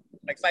I'm like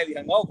slightly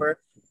hungover.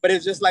 But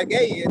it's just like,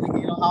 hey,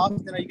 how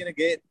often are you going to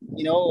get,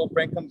 a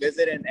friend come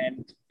visit and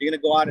you're going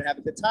to go out and have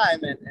a good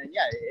time? And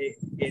yeah,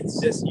 it's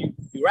just you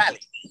rally.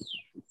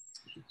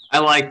 I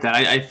like that.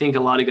 I think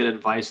a lot of good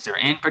advice there.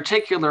 In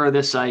particular,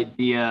 this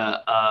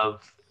idea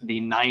of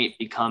the night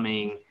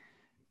becoming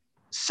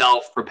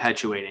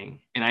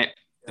self-perpetuating. And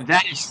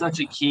that is such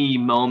a key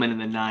moment in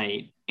the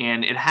night.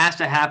 And it has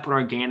to happen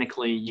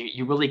organically.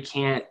 You really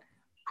can't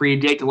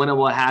predict when it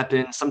will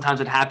happen. Sometimes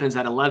it happens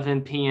at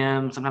 11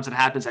 p.m. Sometimes it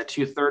happens at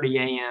 2:30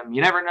 a.m.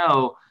 You never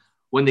know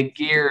when the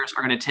gears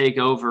are going to take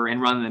over and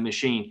run the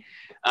machine.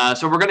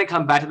 So we're going to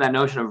come back to that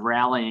notion of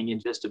rallying in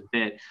just a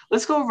bit.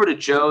 Let's go over to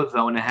Joe,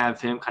 though, and have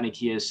him kind of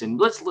key us in.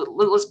 Let's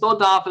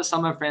build off of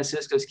some of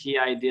Francisco's key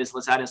ideas.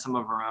 Let's add in some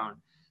of our own.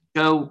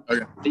 Joe,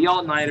 okay. The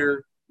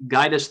all-nighter,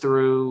 guide us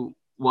through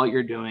what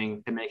you're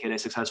doing to make it a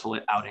successful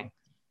outing.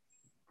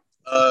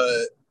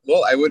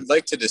 Well, I would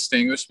like to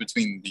distinguish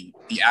between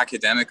the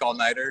academic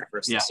all-nighter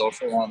versus the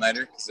social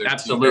all-nighter, because they're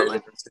absolutely two very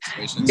different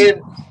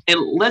situations.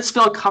 And let's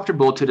feel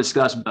comfortable to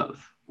discuss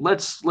both.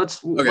 Let's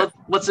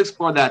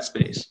explore that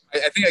space.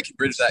 I think I can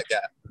bridge that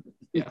gap.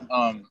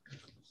 Yeah.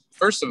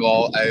 First of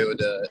all, I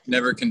would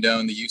never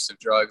condone the use of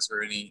drugs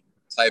or any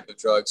type of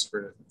drugs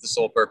for the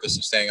sole purpose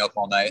of staying up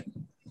all night.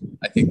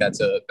 I think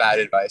that's a bad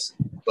advice.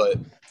 But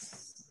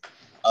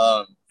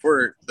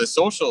for the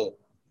social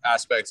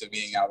aspects of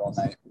being out all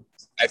night,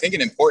 I think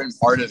an important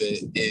part of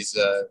it is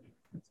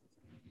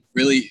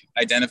really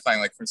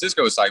identifying, like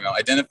Francisco was talking about,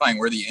 identifying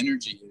where the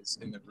energy is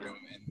in the room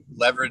and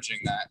leveraging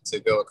that to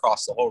go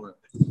across the whole room.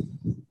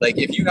 Like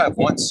if you have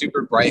one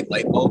super bright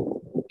light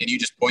bulb and you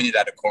just point it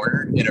at a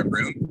corner in a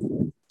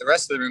room, the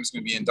rest of the room is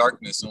going to be in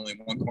darkness. Only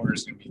one corner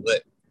is going to be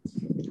lit.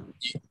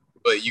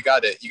 But you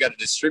got to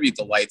distribute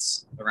the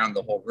lights around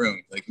the whole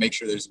room. Like make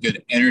sure there's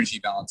good energy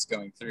balance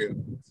going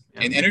through.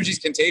 Yeah. And energy is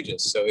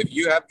contagious. So if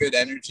you have good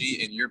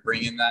energy and you're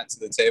bringing that to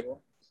the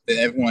table, then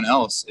everyone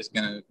else is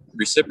going to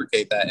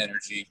reciprocate that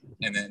energy,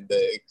 and then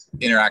the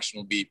interaction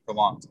will be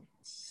prolonged.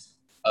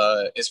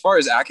 As far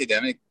as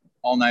academic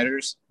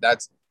all-nighters,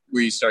 that's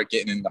where you start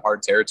getting into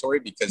hard territory,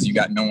 because you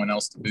got no one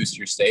else to boost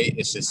your state.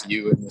 It's just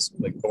you and this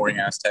like boring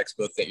ass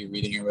textbook that you're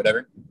reading or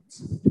whatever.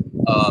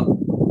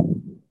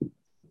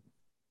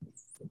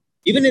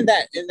 Even in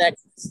that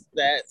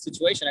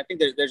situation, I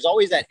think there's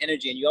always that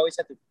energy, and you always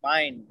have to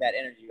find that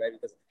energy, right?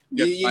 Because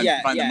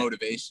find the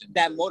motivation.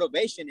 That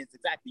motivation is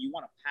exactly, you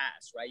want to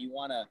pass, right? You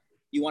want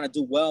to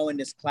do well in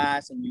this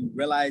class, and you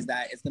realize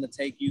that it's going to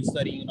take you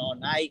studying all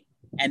night,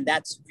 and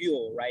that's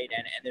fuel, right?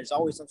 And there's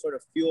always some sort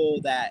of fuel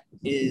that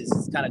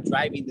is kind of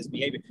driving this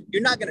behavior.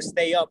 You're not going to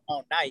stay up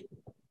all night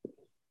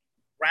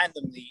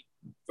randomly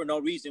for no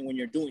reason when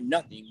you're doing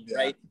nothing,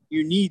 right?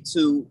 You need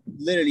to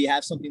literally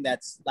have something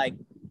that's like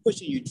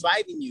pushing you,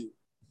 driving you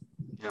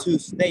to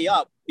stay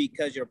up,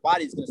 because your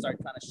body's going to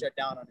start trying to shut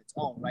down on its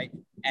own, right?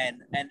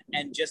 And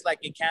just like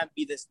it can't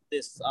be this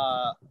this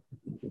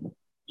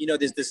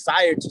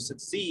desire to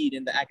succeed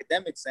in the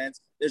academic sense,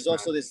 there's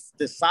also this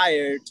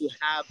desire to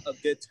have a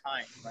good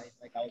time, right?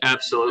 Like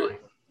absolutely.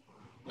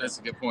 That's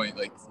a good point.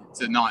 Like,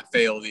 to not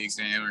fail the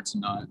exam or to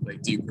not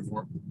like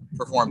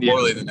perform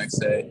poorly the next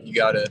day, you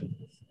gotta.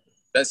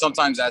 That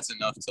sometimes that's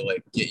enough to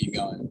like get you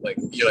going. Like,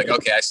 you're like,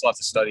 okay, I still have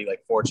to study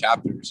like 4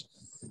 chapters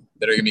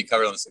that are gonna be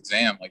covered on this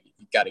exam. Like,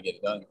 you got to get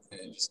it done,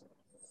 and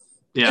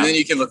and then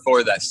you can look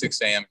forward to that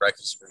 6 a.m.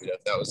 breakfast burrito.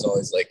 That was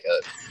always like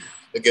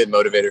a good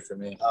motivator for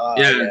me.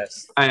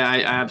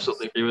 I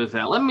absolutely agree with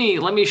that. Let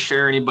me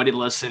share, anybody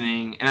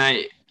listening,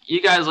 and you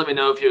guys let me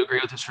know if you agree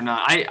with this or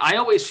not. I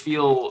always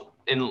feel,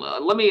 and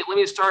let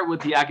me start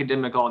with the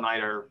academic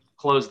all-nighter,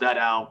 close that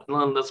out,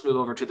 and then let's move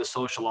over to the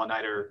social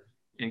all-nighter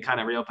and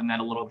kind of reopen that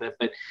a little bit.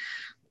 But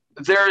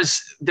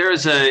there's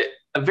a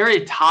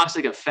very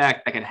toxic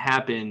effect that can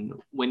happen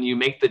when you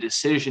make the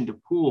decision to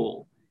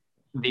pool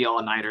the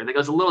all-nighter. That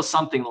goes a little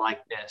something like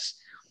this.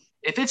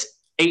 If it's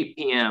 8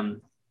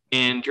 p.m.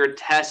 and your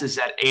test is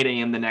at 8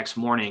 a.m. the next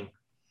morning,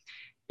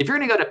 if you're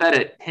going to go to bed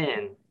at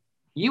 10,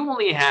 you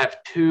only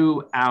have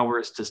 2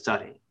 hours to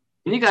study.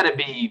 And you got to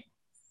be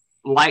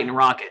lighting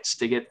rockets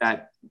to get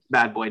that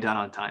bad boy done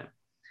on time.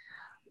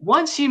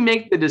 Once you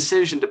make the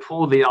decision to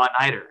pull the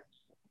all-nighter,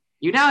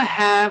 you now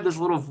have this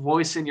little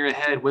voice in your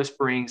head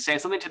whispering, saying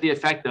something to the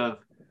effect of,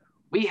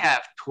 we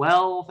have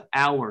 12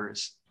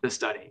 hours to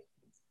study.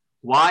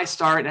 Why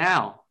start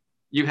now?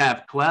 You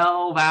have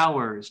 12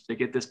 hours to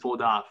get this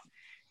pulled off.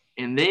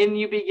 And then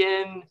you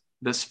begin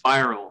the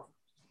spiral.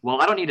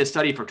 Well, I don't need to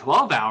study for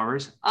 12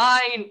 hours.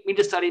 I need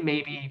to study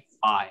maybe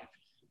 5.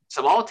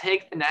 So I'll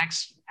take the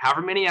next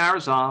however many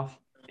hours off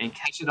and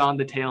catch it on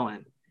the tail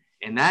end.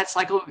 And that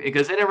cycle, it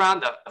goes in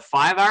around the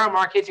 5-hour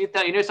mark. You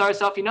tell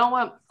yourself, you know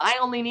what? I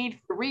only need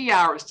 3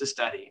 hours to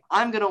study.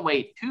 I'm going to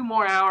wait 2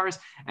 more hours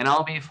and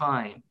I'll be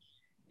fine.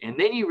 And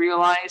then you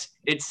realize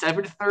it's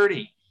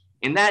 7:30.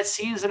 And that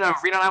season of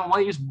Reno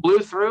 911 you just blew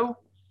through,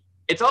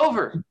 it's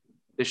over.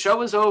 The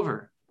show is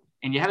over.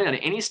 And you haven't done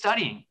any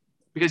studying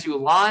because you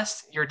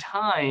lost your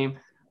time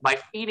by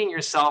feeding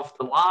yourself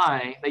the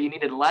lie that you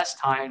needed less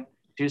time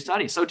to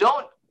study. So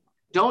don't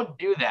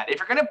do that. If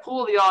you're going to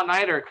pull the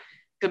all-nighter,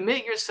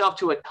 commit yourself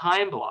to a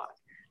time block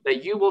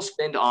that you will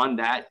spend on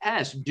that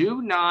test.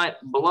 Do not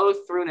blow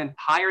through an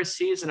entire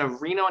season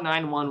of Reno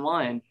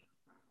 911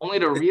 only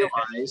to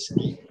realize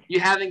you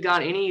haven't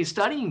got any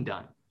studying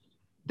done.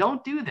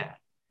 Don't do that.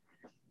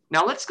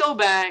 Now let's go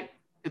back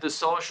to the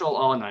social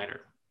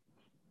all-nighter.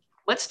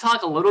 Let's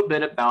talk a little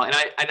bit about,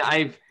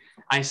 and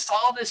I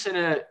saw this in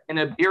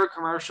a beer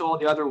commercial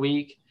the other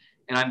week,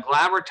 and I'm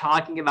glad we're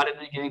talking about it in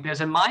the beginning,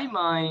 because in my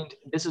mind,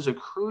 this is a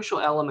crucial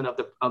element of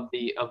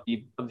the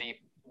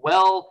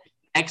well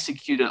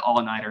executed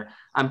all-nighter.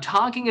 I'm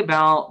talking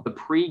about the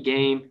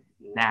pre-game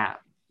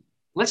nap.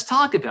 Let's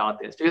talk about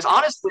this, because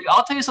honestly,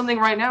 I'll tell you something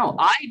right now.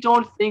 I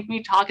don't think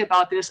we talk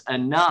about this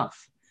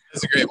enough.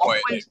 That's a great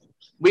point.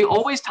 We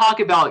always talk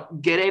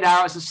about get 8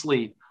 hours of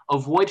sleep,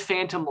 avoid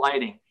phantom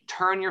lighting,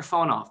 turn your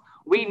phone off.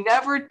 We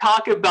never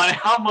talk about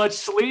how much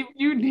sleep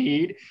you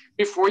need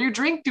before you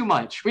drink too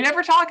much. We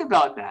never talk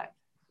about that.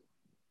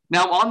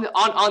 Now,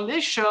 on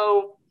this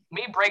show,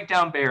 we break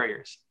down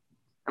barriers.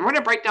 And we're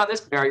going to break down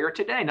this barrier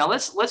today. Now,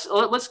 let's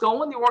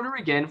go in the order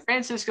again.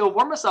 Francisco,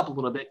 warm us up a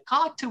little bit.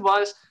 Talk to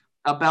us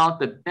about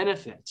the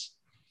benefits,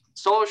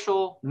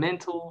 social,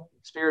 mental,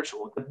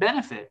 spiritual, the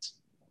benefits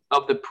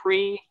of the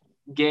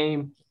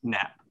pre-game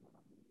nap.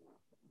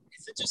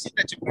 It's interesting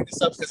that you bring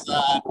this up because,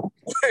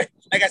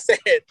 like I said,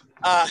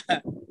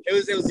 it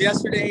was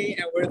yesterday,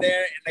 and we're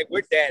there, and like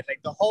we're dead,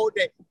 like the whole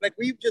day. Like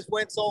we just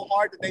went so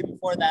hard the day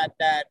before that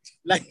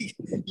like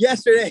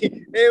yesterday,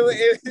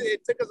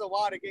 it took us a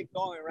while to get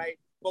going, right?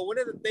 But one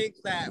of the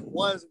things that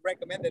was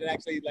recommended and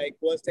actually like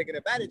was taken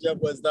advantage of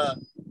was the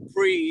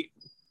free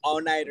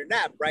all-nighter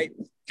nap, right?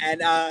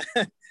 And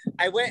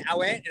I went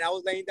and I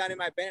was laying down in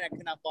my bed and I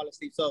could not fall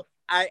asleep. So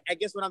I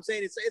guess what I'm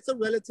saying is it's a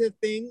relative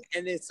thing,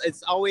 and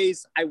it's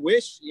always, I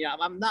wish,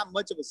 I'm not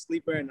much of a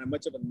sleeper and I'm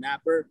much of a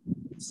napper.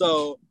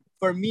 So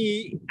for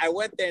me, I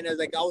went there and I was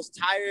like, I was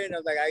tired and I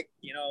was like,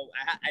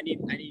 I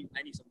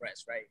need some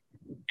rest, right?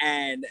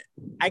 And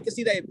I can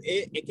see that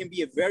it can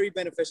be a very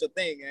beneficial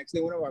thing.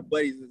 Actually, one of our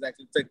buddies was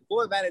actually took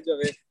full advantage of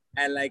it,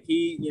 and like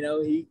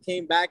he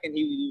came back and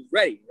he was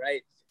ready,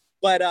 right?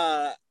 But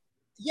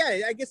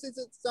yeah, I guess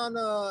it's on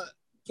a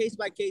case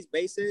by case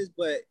basis.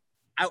 But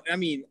I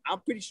mean, I'm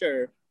pretty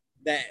sure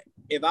that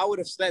if I would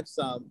have slept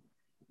some,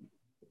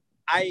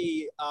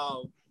 I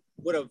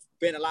would have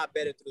been a lot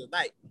better through the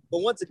night. But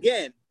once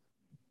again,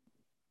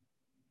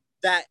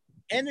 that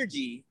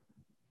energy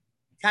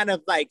kind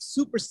of like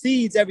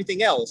supersedes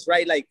everything else,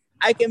 right? Like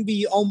I can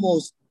be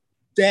almost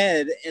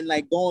dead and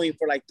like going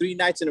for like 3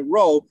 nights in a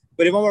row,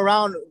 but if I'm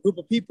around a group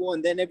of people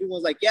and then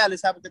everyone's like, yeah,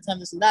 let's have a good time,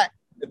 this and that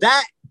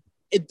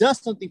it does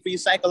something for you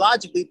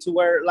psychologically to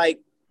where like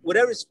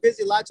whatever's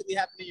physiologically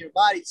happening in your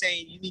body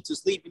saying you need to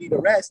sleep, you need to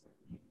rest,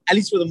 at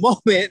least for the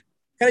moment,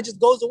 kind of just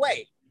goes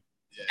away.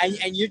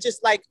 And you're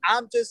just like,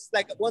 I'm just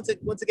like, once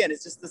again,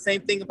 it's just the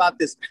same thing about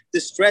this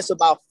stress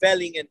about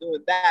failing and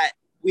doing that.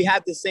 We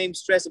have the same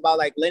stress about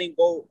like letting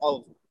go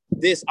of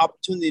this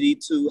opportunity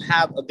to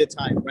have a good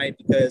time, right?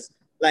 Because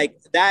like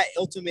that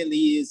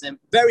ultimately is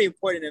very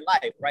important in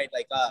life, right?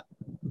 Like,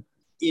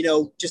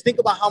 just think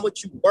about how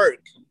much you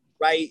work,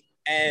 right?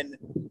 And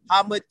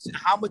how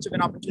much of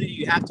an opportunity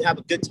you have to have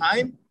a good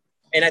time.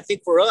 And I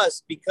think for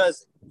us,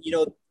 because,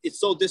 it's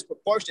so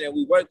disproportionate,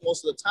 we work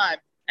most of the time,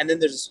 and then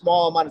there's a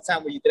small amount of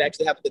time where you could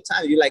actually have a good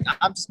time. You're like,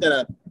 I'm just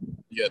gonna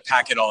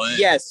pack it all in.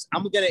 Yes,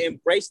 I'm gonna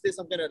embrace this.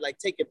 I'm gonna like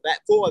take it back,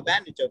 full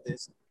advantage of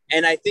this.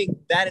 And I think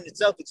that in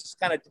itself, it's just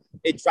kind of,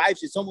 it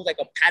drives you. It's almost like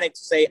a panic to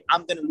say,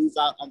 I'm gonna lose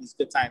out on this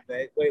good time.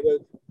 Right? Where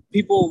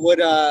people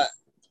would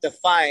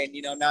define,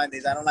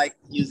 nowadays. I don't like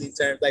using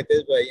terms like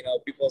this,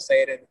 but people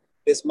say it, and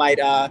this might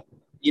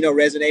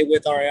resonate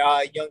with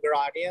our younger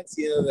audience.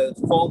 The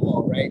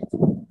FOMO, right?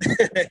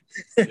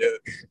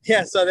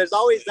 Yeah. So there's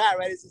always that,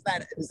 right? It's just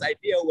this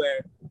idea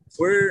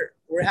where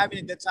we're having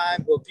a good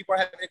time, or people are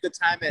having a good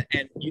time,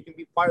 and you can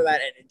be part of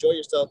that and enjoy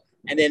yourself,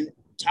 and then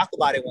talk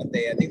about it one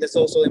day. I think that's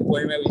also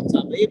important, right? We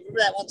talk about, hey, remember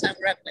that one time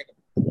we were having like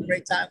a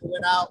great time, we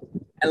went out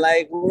and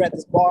like we were at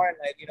this bar, and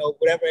like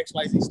whatever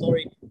XYZ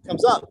story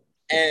comes up,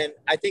 and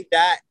I think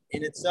that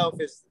in itself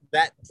is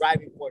that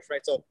driving force,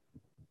 right? So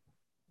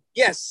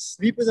yes,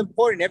 sleep is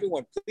important.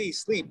 Everyone, please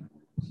sleep,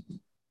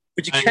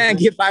 but you can't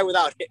get by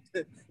without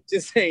it.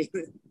 Just saying.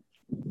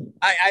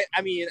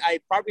 I mean, I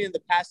probably in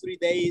the past 3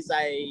 days,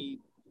 I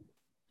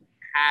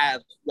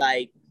have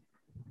like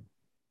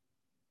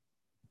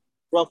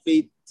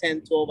roughly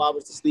 10, 12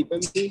 hours to sleep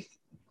in me,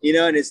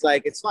 and it's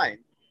like, it's fine.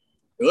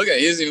 Look at,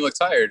 he doesn't even look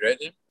tired, right?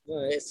 No,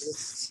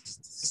 it's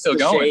still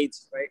going.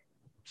 Shades, right?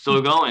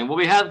 Still going. Well,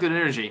 we have good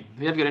energy.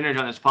 We have good energy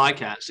on this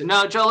podcast. And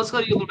now, Joe, let's go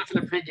to you a little bit for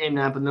the pregame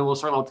nap, and then we'll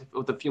start off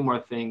with a few more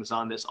things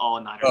on this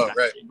all-nighter.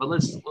 Right. But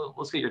let's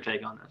get your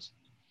take on this.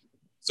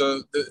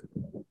 So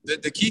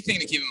the key thing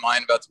to keep in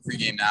mind about the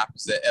pregame nap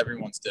is that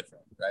everyone's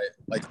different, right?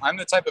 Like, I'm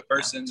the type of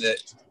person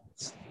that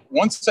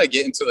once I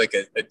get into like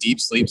a deep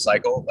sleep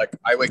cycle, like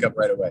I wake up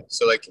right away.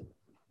 So like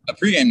a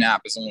pregame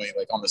nap is only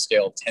like on the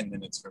scale of 10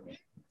 minutes for me.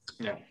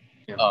 Yeah.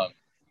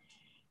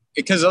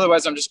 Because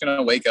otherwise I'm just going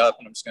to wake up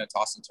and I'm just going to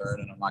toss and turn,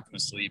 and I'm not going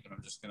to sleep, and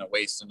I'm just going to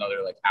waste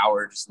another like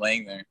hour just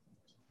laying there.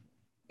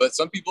 But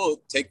some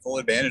people take full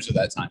advantage of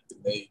that time.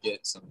 They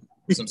get some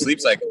sleep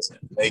cycles.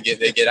 They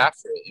get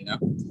after it,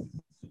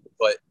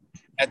 But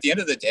at the end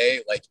of the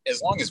day, like,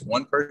 as long as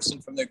one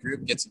person from the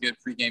group gets a good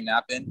pregame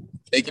nap in,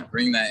 they can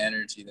bring that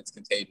energy that's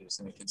contagious,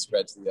 and it can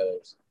spread to the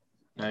others.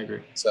 I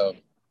agree. So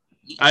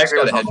I agree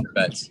with hedge your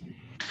bets.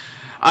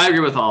 I agree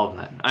with all of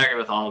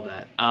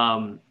that.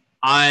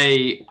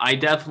 I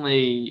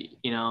definitely,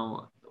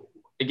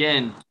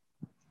 again,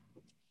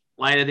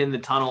 light at the end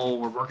of the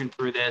tunnel. We're working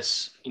through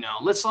this.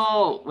 Let's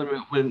all, when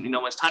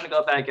it's time to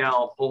go back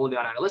out, pull it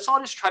out. Let's all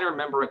just try to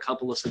remember a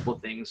couple of simple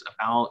things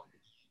about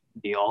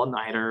the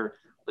all-nighter.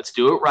 Let's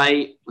do it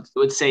right. Let's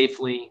do it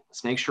safely.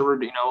 Let's make sure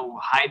we're,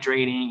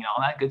 hydrating and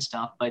all that good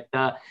stuff. But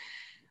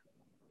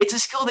it's a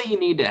skill that you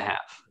need to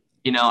have.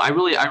 I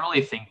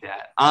really think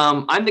that.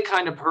 I'm the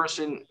kind of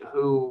person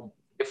who,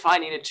 if I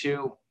needed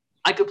to,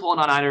 I could pull an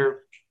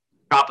all-nighter,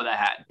 drop of the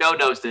hat. Joe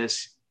knows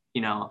this.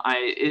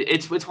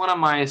 It's one of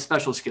my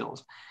special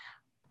skills.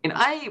 And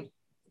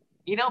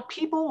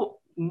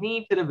people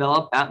need to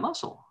develop that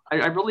muscle.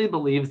 I really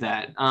believe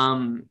that.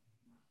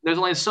 There's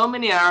only so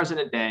many hours in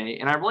a day,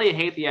 and I really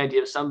hate the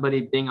idea of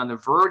somebody being on the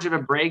verge of a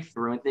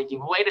breakthrough and thinking,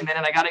 well, wait a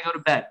minute, I got to go to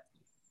bed.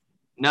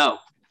 No,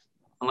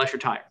 unless you're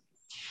tired.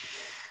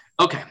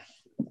 Okay.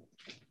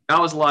 That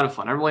was a lot of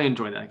fun. I really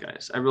enjoyed that,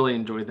 guys. I really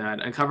enjoyed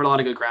that. I covered a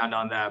lot of good ground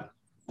on that.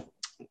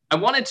 I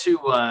wanted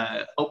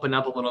to open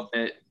up a little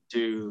bit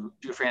to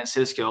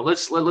Francisco.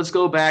 Let's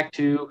go back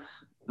to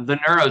the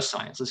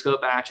neuroscience. Let's go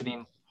back to the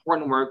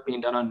important work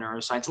being done on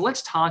neuroscience. And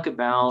let's talk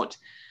about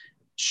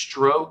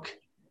stroke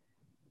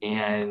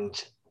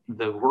and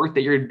the work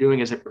that you're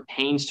doing as it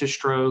pertains to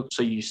stroke.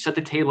 So you set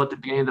the table at the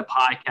beginning of the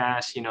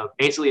podcast.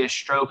 Basically a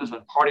stroke is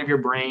when part of your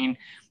brain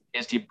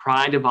is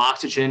deprived of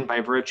oxygen by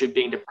virtue of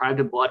being deprived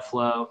of blood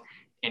flow.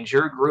 And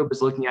your group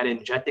is looking at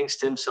injecting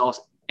stem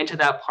cells into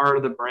that part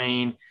of the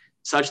brain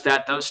such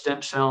that those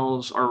stem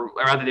cells, or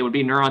rather they would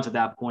be neurons at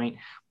that point,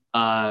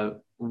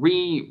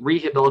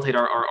 rehabilitate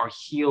or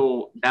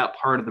heal that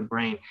part of the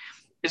brain.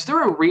 Is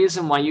there a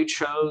reason why you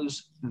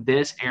chose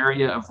this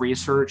area of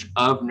research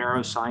of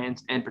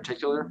neuroscience in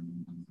particular?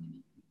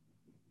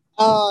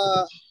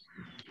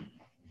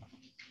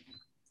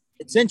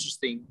 It's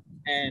interesting,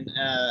 and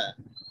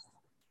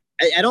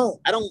I don't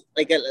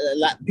like, a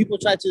lot people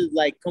try to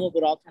like come up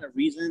with all kind of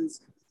reasons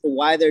for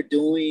why they're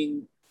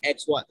doing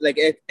X or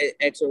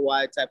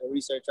Y type of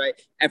research, right?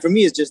 And for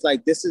me, it's just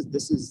like this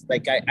is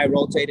like I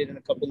rotated in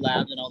a couple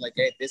labs, and I was like,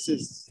 hey, this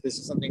is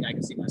something I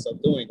can see myself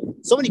doing.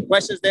 So many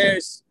questions there.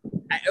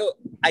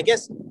 I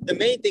guess the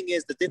main thing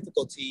is the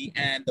difficulty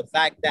and the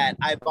fact that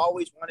I've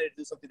always wanted to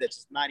do something that's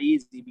just not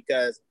easy,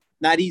 because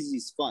not easy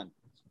is fun,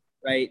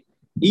 right?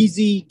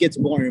 Easy gets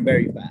boring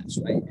very fast,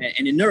 right?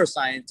 And in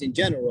neuroscience in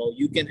general,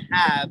 you can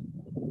have,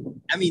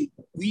 I mean,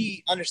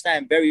 we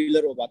understand very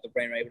little about the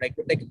brain, right? Like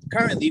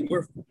currently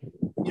we're,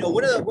 you know,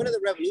 one of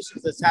the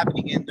revolutions that's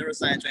happening in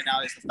neuroscience right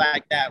now is the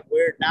fact that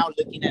we're now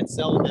looking at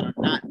cells that are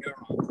not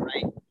neurons,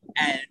 right?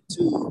 And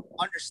to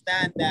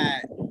understand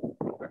that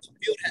the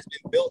field has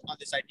been built on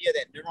this idea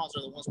that neurons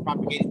are the ones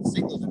propagating the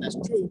signals, and that's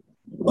true.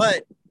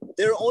 But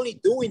they're only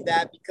doing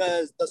that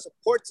because the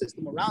support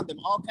system around them,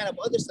 all kind of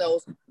other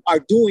cells, are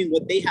doing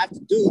what they have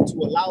to do to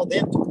allow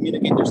them to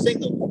communicate their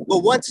signal. But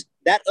once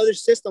that other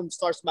system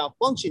starts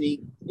malfunctioning,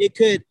 it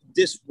could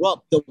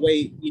disrupt the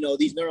way, you know,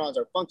 these neurons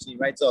are functioning,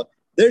 right? So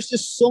there's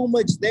just so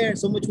much there,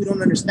 so much we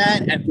don't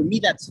understand. And for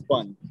me, that's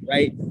fun,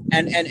 right?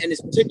 And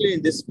it's particularly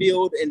in this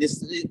field, in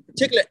this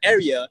particular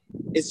area,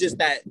 it's just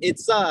that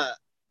it's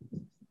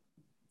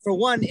for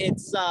one,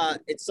 it's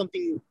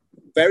something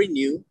very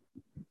new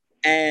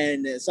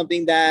and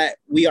something that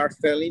we are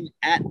failing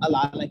at a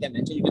lot. Like I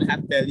mentioned, you're gonna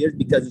have failures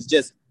because it's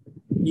just,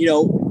 you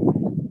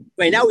know,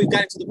 right now we've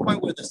gotten to the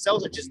point where the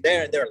cells are just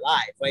there and they're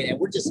alive, right? And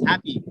we're just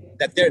happy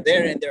that they're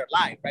there and they're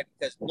alive, right?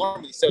 Because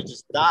normally cells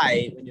just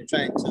die when you're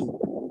trying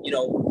to, you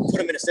know, put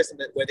them in a system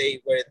where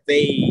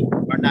they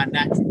are not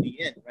naturally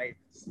in, right?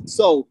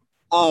 So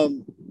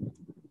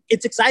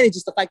it's exciting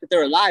just the fact that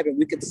they're alive and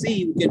we can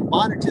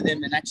monitor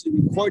them and actually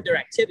record their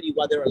activity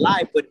while they're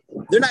alive, but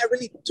they're not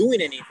really doing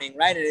anything,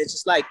 right? And it's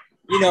just like,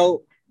 you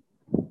know,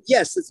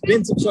 yes, it's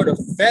been some sort of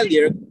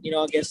failure, you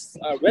know, I guess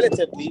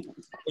relatively,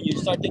 when you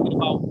start thinking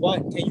about what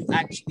can you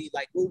actually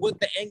like, well, what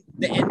the end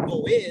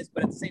goal is,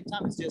 but at the same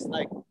time, it's just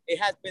like, it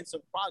has been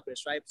some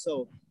progress, right?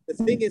 So the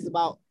thing is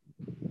about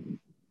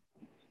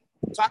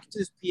talking to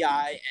this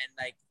PI and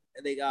like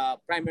the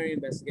primary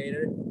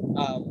investigator,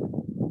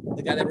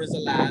 the guy that runs the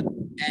lab,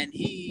 and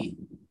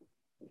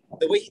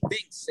the way he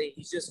thinks,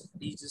 he's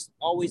just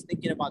always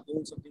thinking about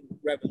doing something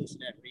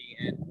revolutionary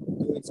and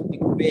doing something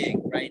big,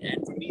 right?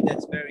 And for me,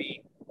 it's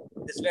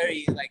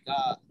very like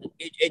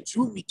it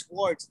drew me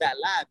towards that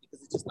lab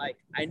because it's just like,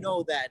 I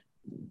know that,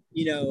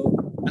 you know,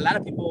 a lot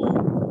of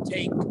people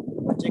take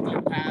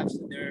particular paths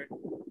in their,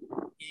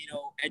 you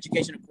know,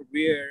 education and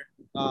career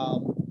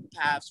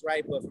paths,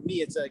 right? But for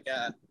me, it's like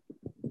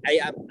I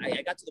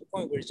got to the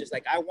point where it's just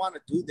like, I want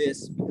to do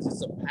this because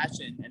it's a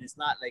passion and it's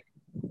not like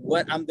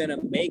what I'm gonna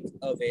make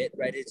of it,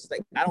 right? It's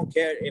like, I don't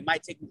care. It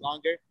might take me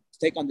longer to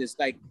take on this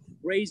like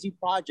crazy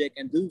project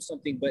and do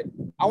something, but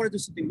I want to do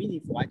something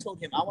meaningful. I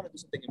told him I want to do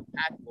something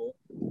impactful,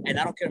 and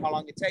I don't care how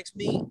long it takes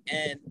me.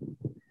 And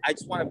I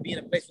just want to be in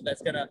a place where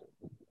that's gonna,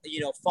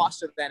 you know,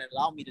 foster that and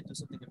allow me to do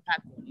something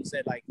impactful. And he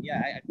said, like, yeah,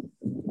 I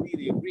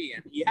completely agree,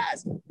 and he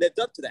has lived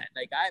up to that.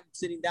 Like, I'm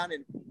sitting down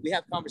and we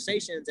have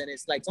conversations, and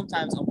it's like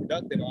sometimes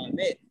unproductive, I'll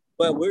admit,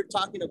 but we're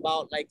talking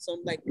about like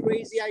some like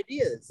crazy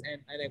ideas,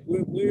 and like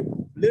we're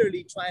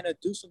literally trying to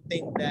do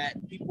something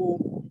that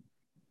people,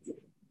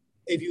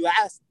 if you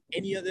ask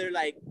any other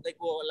like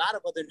well, a lot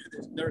of other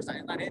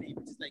neuroscience, not any,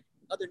 but just like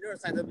other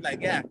neuroscience, they'll be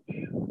like, yeah,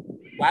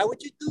 why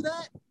would you do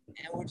that?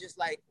 And we're just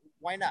like,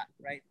 why not,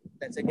 right?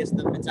 That's, I guess,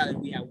 the mentality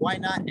we have. Why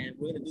not? And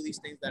we're gonna do these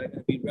things that are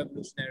gonna be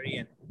revolutionary,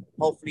 and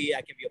hopefully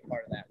I can be a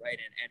part of that, right?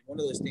 And one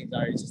of those things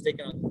is just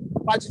taking on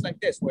projects like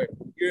this where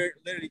you're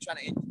literally trying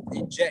to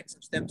inject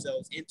some stem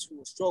cells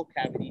into a stroke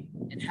cavity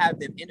and have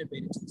them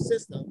innovate into the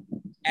system.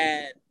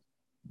 And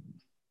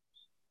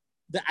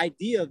the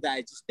idea of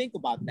that, just think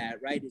about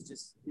that, right?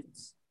 It's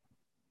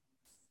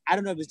I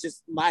don't know if it's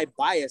just my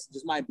bias,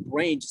 just my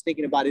brain, just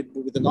thinking about it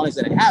with the knowledge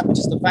that I have, but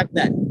just the fact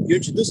that you're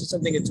introducing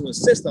something into a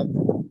system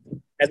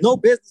has no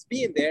business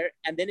being there,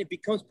 and then it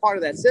becomes part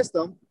of that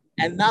system.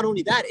 And not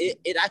only that,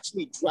 it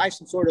actually drives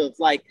some sort of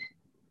like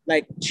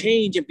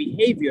change in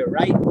behavior,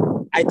 right?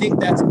 I think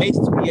that's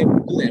amazing to be able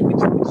to do that. We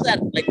do that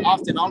like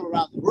often all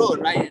around the world,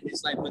 right? And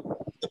it's like, but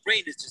the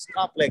brain is just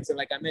complex, and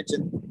like I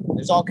mentioned,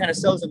 there's all kind of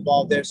cells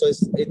involved there. So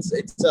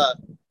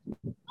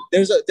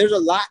there's a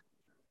lot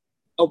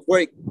of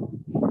work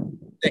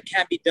that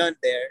can be done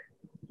there,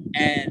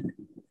 and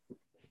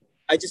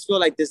I just feel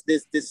like this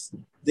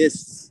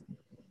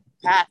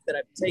path that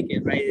I've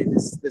taken, right?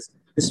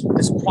 This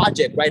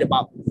project, right?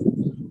 About,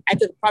 I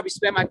could probably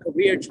spend my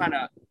career trying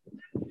to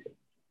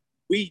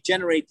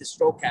regenerate the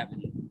stroke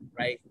cavity,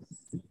 right?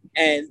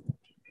 And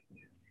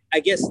I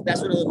guess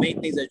that's one of the main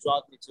things that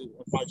draws me to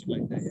a project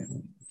like that. Yeah.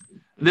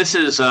 This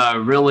is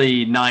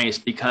really nice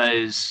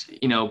because,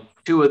 you know,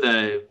 two of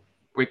the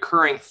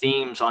recurring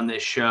themes on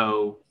this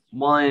show,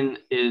 one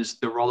is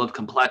the role of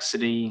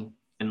complexity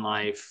in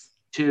life,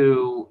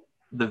 two,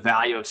 the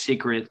value of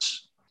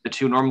secrets. The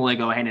two normally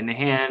go hand in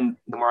hand.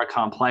 The more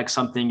complex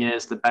something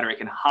is, the better it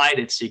can hide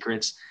its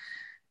secrets.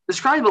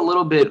 Describe a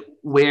little bit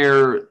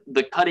where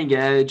the cutting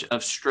edge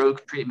of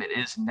stroke treatment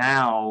is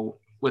now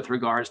with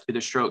regards to the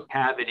stroke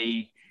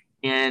cavity,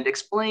 and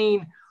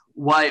explain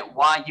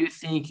why you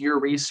think your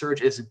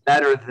research is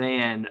better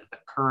than the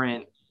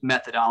current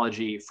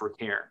methodology for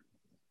care.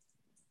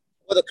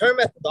 Well, the current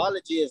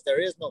methodology is,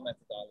 there is no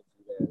methodology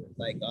there.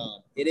 Like,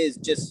 it is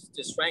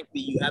just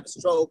frankly, you have a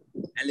stroke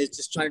and it's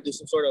just trying to do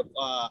some sort of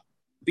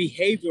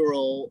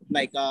behavioral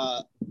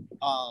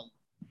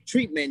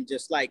treatment,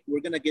 just like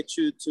we're gonna get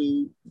you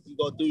to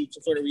go through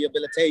some sort of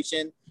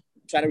rehabilitation,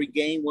 try to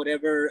regain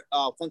whatever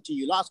function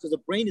you lost, because the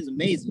brain is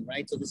amazing,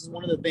 right? So this is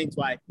one of the things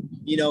why,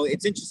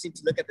 it's interesting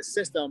to look at the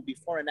system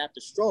before and after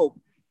stroke,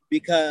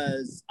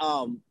 because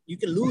you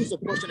can lose a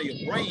portion of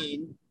your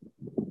brain,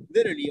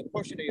 literally a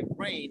portion of your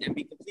brain, and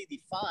be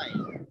completely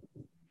fine.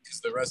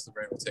 Because the rest of the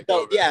brain will take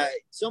over. Yeah,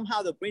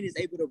 somehow the brain is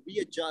able to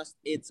readjust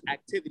its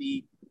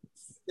activity.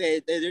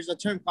 There's a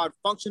term called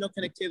functional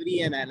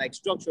connectivity and like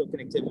structural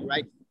connectivity,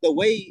 right? The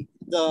way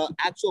the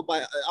actual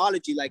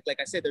biology, like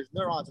I said, there's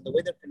neurons, and the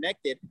way they're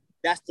connected,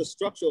 that's the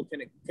structural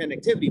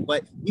connectivity.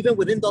 But even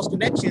within those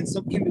connections,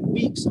 some can be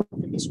weak, some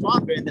can be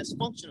stronger, and that's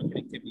functional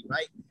connectivity,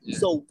 right? Yeah.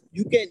 So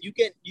you can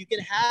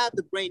have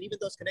the brain, even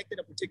though it's connected in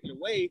a particular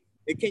way,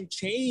 it can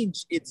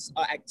change its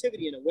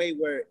activity in a way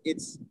where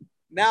it's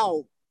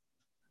now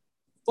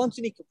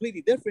functioning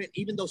completely different,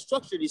 even though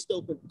structurally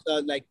still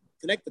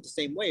connected the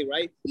same way,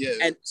 right? Yeah.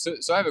 And so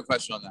I have a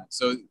question on that.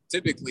 So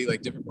typically,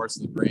 like, different parts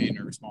of the brain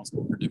are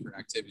responsible for different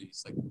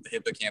activities, like the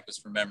hippocampus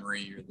for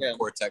memory or the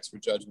cortex for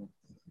judgment.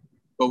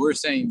 But we're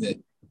saying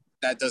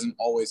that doesn't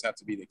always have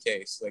to be the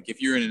case. Like,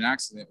 if you're in an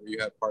accident where you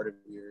have part of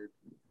your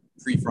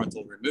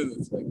prefrontal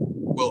removed, like,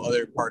 will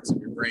other parts of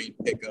your brain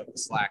pick up the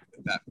slack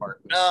that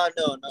part?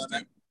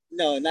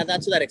 No,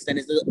 not to that extent.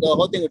 It's the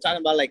whole thing we're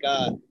talking about, like,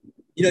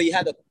 you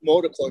have the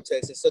motor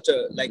cortex. It's such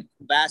a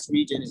vast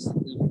region. It's a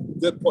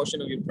good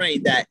portion of your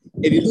brain that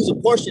if you lose a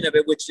portion of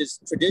it, which is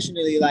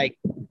traditionally like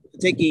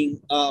taking,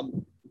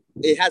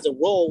 it has a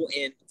role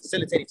in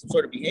facilitating some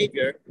sort of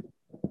behavior,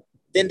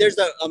 then there's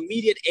an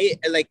immediate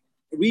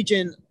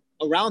region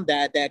around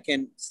that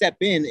can step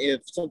in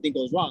if something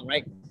goes wrong,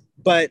 right?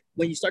 But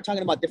when you start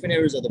talking about different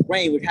areas of the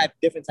brain, we have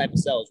different types of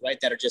cells, right,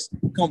 that are just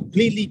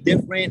completely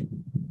different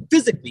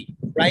physically,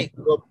 right?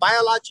 Well,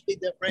 biologically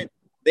different.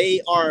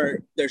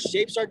 Their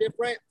shapes are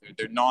different.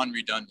 They're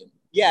non-redundant.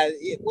 Yeah,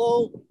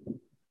 well,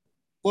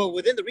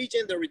 within the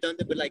region, they're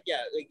redundant, but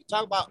you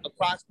talk about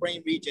across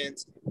brain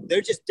regions,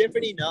 they're just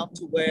different enough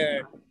to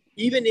where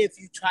even if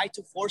you try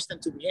to force them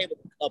to behave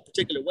a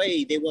particular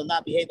way, they will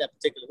not behave that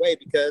particular way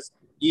because,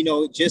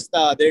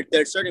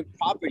 there are certain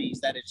properties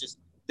that is just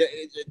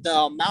the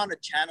amount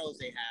of channels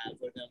they have,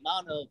 or the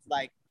amount of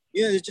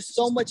there's just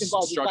so much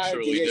involved.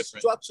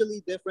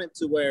 Structurally different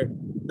to where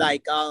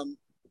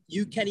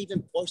you can't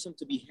even force them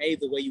to behave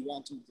the way you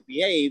want them to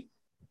behave,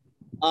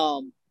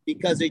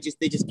 because they just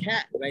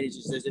can't, right? It's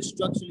just they're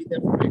structurally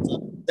different, right?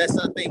 So that's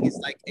the thing. Is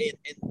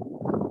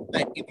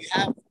if you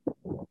have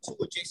two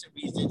adjacent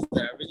regions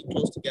that are really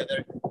close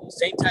together,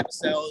 same type of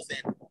cells,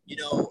 and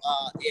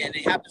and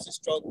it happens in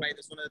stroke, right?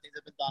 That's one of the things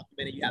that's been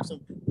documented. You have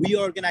some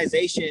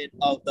reorganization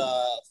of the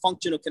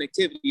functional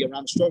connectivity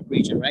around the stroke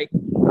region, right?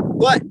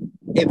 But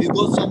if you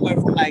go somewhere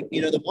from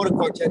the motor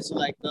cortex to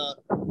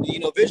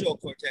the visual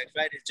cortex,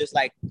 right? It's just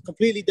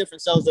completely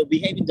different cells that are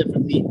behaving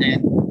differently,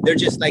 and they're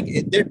just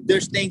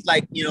there's things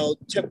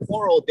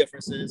temporal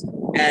differences,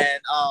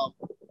 and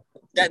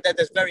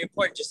that's very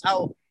important. Just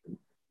how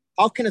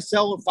can a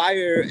cell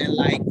fire, and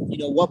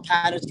what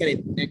patterns can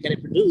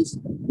it produce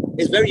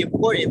is very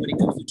important when it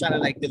comes to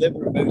trying to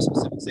deliver a very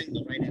specific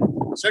signal, right?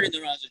 And certain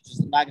neurons are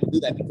just not going to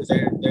do that because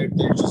they're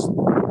just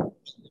right?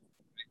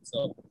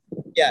 So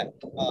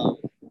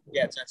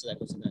to answer that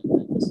question.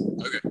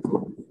 Okay,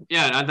 cool.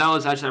 Yeah, that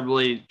was actually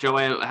really, Joe,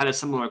 I had a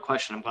similar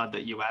question. I'm glad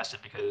that you asked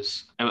it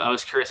because I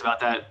was curious about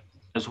that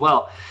as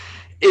well.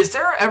 Is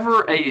there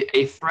ever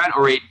a threat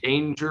or a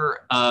danger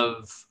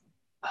of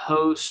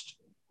host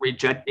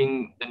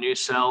rejecting the new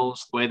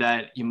cells the way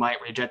that you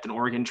might reject an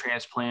organ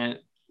transplant?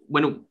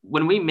 When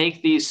we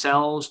make these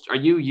cells, are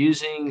you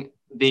using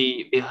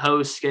the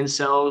host skin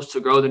cells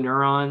to grow the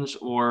neurons,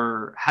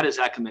 or how does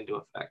that come into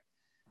effect?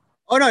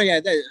 Oh no,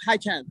 yeah, there's high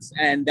chance,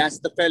 and that's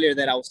the failure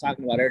that I was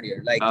talking about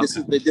earlier. This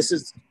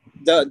is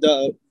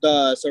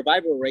the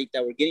survival rate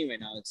that we're getting right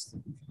now. It's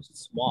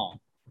small,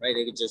 right?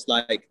 It's just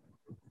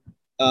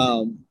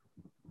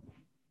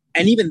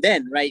and even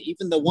then, right?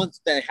 Even the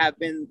ones that have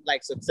been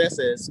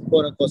successes,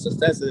 quote unquote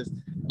successes,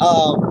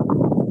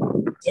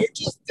 they're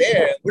just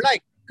there. We're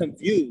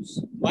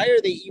confused. Why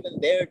are they even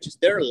there? Just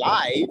they're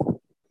alive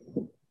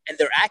and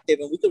they're active,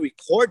 and we can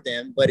record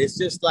them, but it's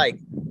just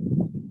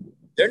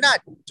they're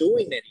not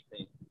doing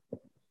anything.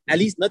 At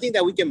least nothing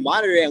that we can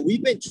monitor. And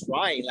we've been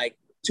trying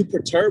to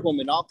perturb them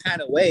in all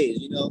kind of ways,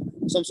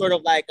 some sort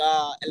of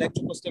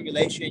electrical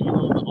stimulation,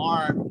 on the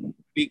arm,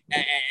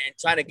 and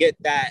trying to get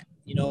that,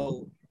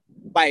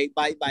 by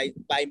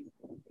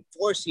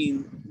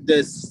forcing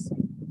this,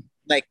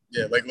 like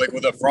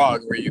with a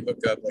frog where you hook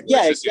up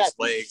just its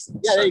legs.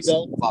 Yeah, there you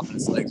go. Flopping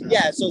its legs. Right?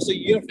 Yeah, so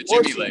you're the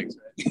Jimmy legs,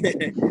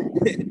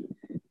 right?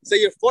 So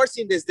you're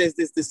forcing this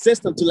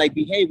system to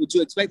behave what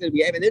you expect it to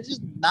behave, and they're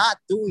just not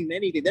doing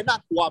anything. They're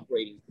not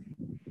cooperating.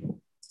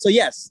 So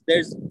yes,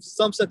 there's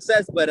some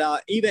success, but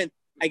even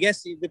I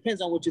guess it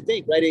depends on what you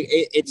think, right?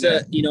 It's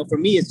for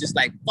me, it's just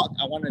fuck,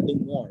 I want to do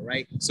more,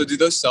 right? So do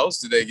those cells,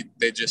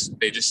 they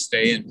just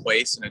stay in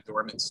place in a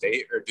dormant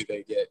state, or do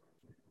they get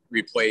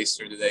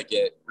replaced, or do they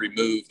get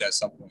removed at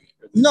some point?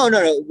 Or No.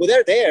 Well,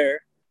 they're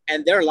there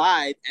and they're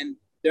live and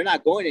they're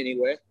not going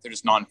anywhere. They're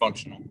just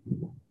non-functional.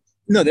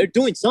 No, they're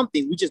doing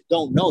something. We just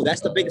don't know.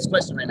 That's the biggest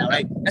question right now,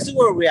 right? That's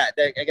where we're at.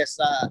 I guess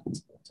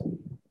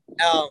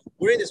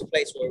we're in this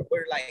place where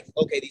we're like,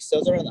 okay, these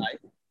cells are alive.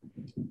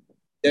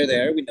 They're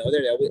there. We know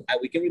they're there.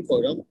 We can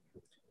record them,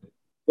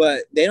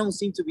 but they don't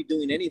seem to be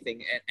doing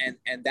anything.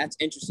 And that's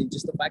interesting.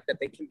 Just the fact that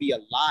they can be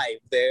alive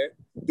there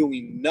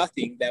doing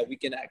nothing that we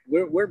can act.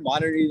 We're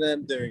monitoring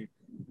them during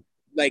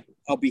like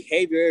a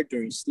behavior,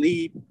 during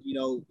sleep,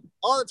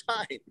 all the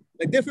time,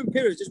 like different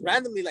periods, just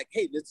randomly like,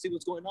 hey, let's see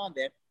what's going on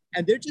there.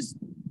 And they're just,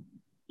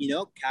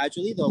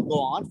 casually they'll go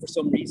on for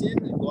some reason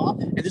and go off,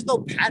 and there's no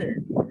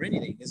pattern or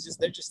anything. It's just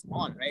they're just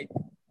on, right?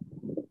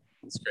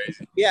 It's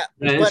crazy. Yeah,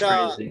 that is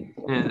crazy.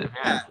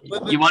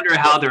 But you wonder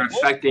how they're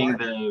affecting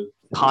the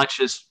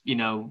conscious,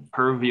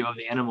 purview of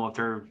the animal. If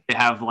they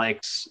have like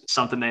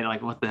something they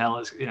like, what the hell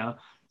is,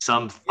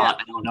 some thought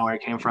they don't know where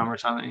it came from or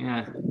something.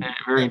 Yeah,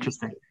 very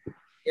interesting.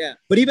 Yeah,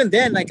 but even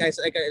then, like I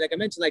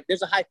mentioned, like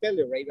there's a high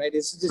failure rate, right?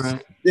 This is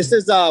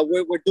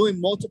we're doing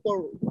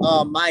multiple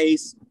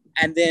mice,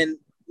 and then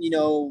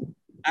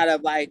out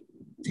of like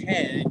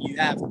 10, you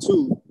have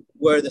 2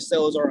 where the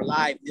cells are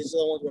alive. These are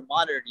the ones we're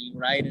monitoring,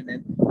 right? And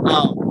then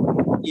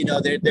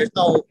there's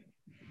no.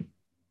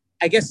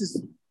 I guess this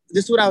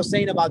is what I was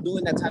saying about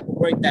doing that type of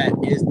work that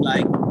is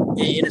like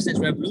in a sense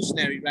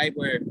revolutionary, right?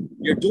 Where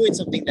you're doing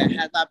something that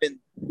has not been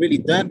really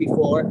done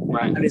before,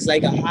 right. And it's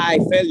like a high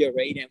failure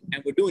rate,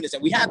 and we're doing this,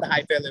 and we have the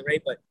high failure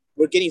rate, but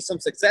we're getting some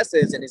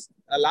successes, and it's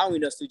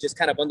allowing us to just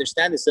kind of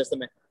understand the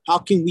system and how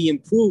can we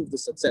improve the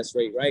success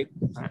rate, right?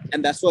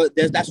 And that's where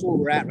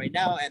we're at right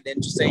now. And then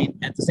just saying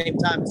at the same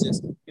time, it's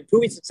just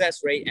improving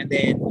success rate, and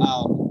then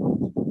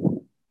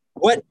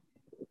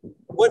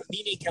what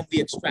meaning can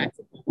we extract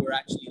from what we're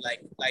actually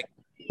like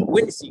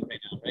witnessing right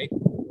now, right?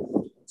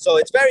 So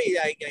it's very,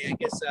 I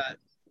guess,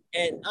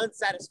 an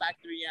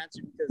unsatisfactory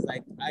answer because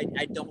like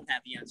I don't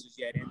have the answers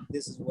yet, and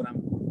this is what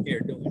I'm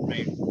here doing,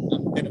 right?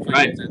 I'm gonna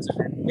find those answers.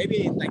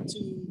 Maybe in like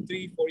 2,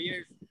 3, 4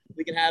 years,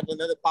 we can have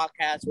another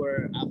podcast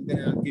where I'm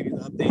gonna give you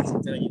the updates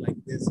and tell you like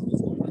this is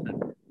what's going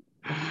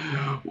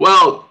on.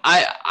 Well,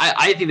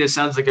 I think this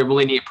sounds like a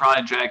really neat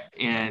project,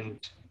 and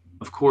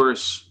of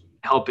course,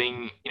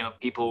 helping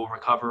people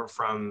recover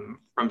from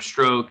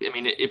stroke. I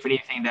mean, if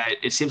anything, that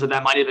it seems like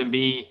that might even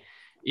be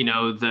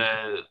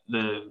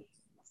the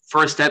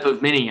first step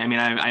of many. I mean,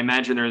 I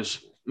imagine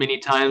there's many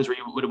times where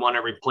you would want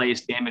to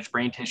replace damaged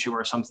brain tissue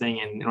or something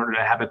in order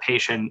to have a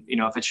patient,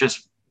 if it's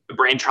just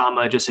brain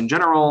trauma just in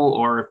general,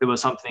 or if it was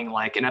something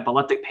like an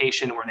epileptic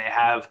patient where they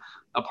have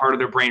a part of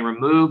their brain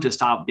removed to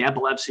stop the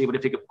epilepsy, but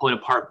if you could pull a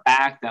part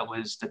back that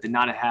did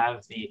not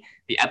have the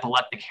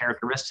epileptic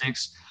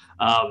characteristics.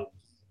 All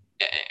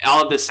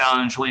of this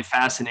sounds really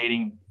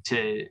fascinating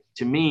to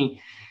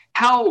me.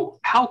 How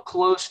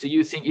close do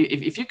you think,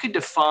 if you could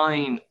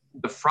define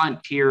the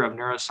frontier of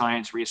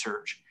neuroscience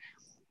research,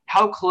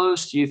 how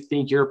close do you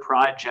think your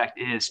project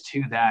is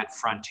to that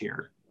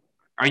frontier?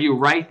 Are you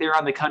right there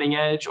on the cutting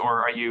edge,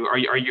 or are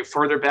you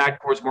further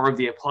back towards more of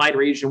the applied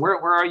region? Where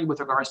are you with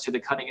regards to the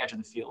cutting edge of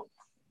the field?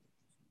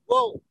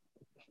 Well,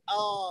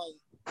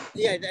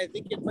 yeah, I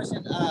think your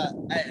question,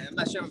 I'm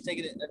not sure I'm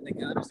taking it,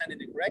 understanding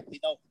it correctly.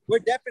 No, we're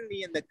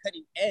definitely in the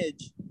cutting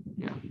edge.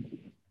 Yeah.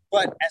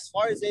 But as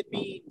far as it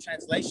being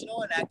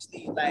translational and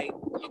actually like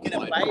you can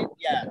apply it,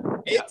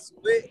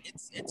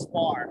 it's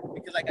far,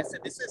 because like I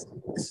said, this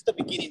is the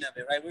beginning of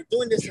it, right? We're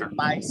doing this in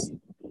mice.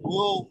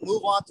 We'll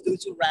move on to do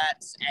to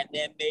rats, and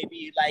then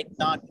maybe like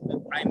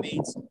non-human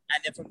primates,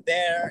 and then from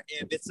there,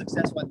 if it's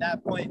successful at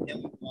that point, then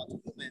we move on to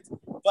humans.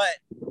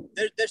 But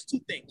there's 2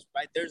 things,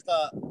 right? There's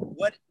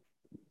what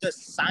the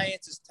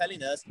science is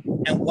telling us,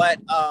 and what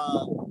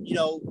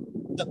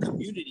the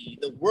community,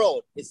 the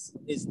world is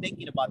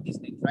thinking about these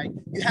things, right?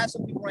 You have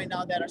some people right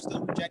now that are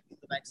still rejecting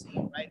the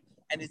vaccine, right?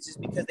 And it's just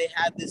because they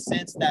have this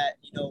sense that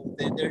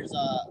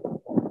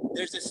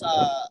there's this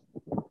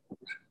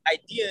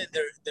idea in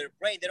their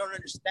brain. They don't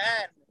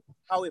understand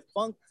how it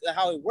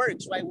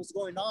works, right? What's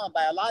going on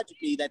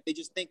biologically, that they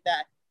just think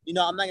that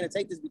I'm not gonna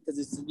take this because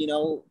it's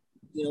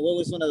what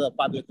was one of the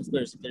popular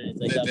conspiracy theories?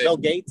 Like Bill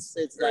Gates,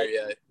 it's like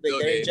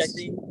they're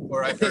injecting.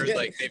 Or I've heard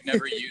like they've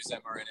never used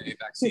mRNA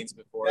vaccines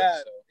before.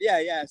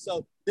 Yeah.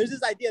 So there's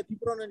this idea,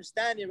 people don't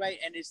understand it, right?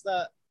 And it's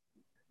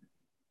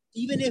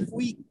even if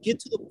we get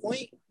to the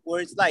point where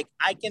it's like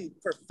I can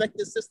perfect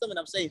the system, and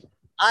I'm saying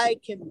I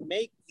can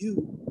make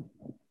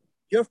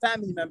your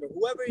family member,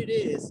 whoever it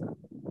is,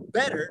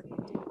 better,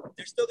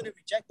 they're still gonna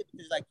reject it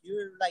because like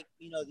you're like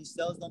these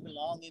cells don't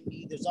belong in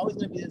me. There's always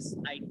gonna be this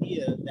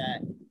idea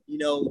that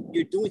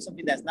you're doing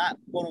something that's not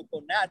quote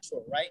unquote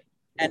natural, right?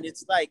 And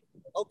it's like,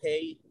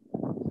 okay,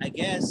 I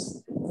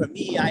guess for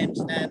me, I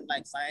understand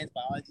like science,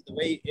 biology, the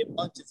way it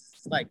functions.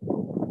 It's like,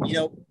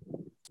 you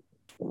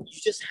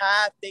just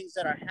have things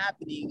that are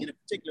happening in a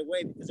particular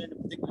way because they're in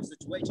a particular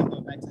situation.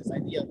 Going back to this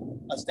idea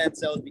of stem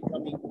cells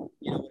becoming,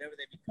 whatever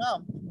they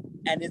become.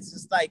 And it's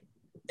just like,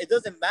 it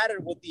doesn't matter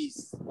what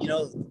these,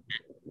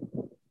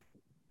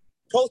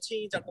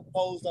 proteins are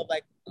composed of,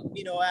 like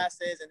amino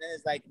acids, and then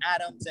it's like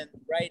atoms, and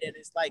right, and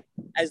it's like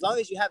as long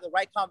as you have the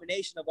right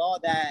combination of all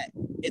that,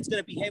 it's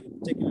gonna behave a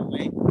particular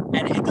way,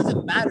 and it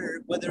doesn't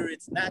matter whether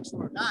it's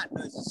natural or not.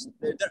 It's just,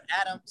 they're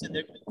atoms, and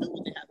they're gonna do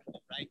what they have to do,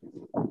 right?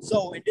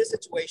 So in this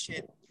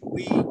situation,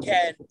 we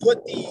can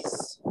put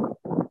these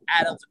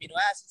atoms, amino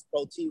acids,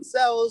 protein,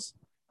 cells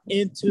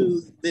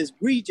into this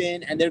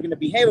region, and they're going to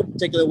behave a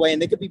particular way,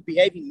 and they could be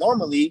behaving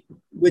normally,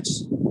 which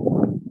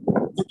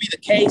would be the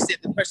case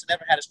if the person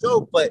never had a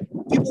stroke, but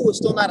people will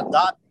still not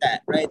adopt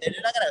that, right? They're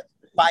not going to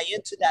buy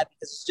into that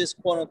because it's just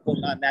quote unquote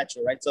not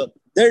natural, right? So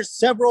there's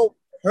several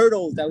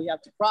hurdles that we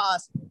have to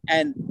cross,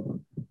 and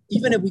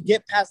even if we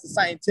get past the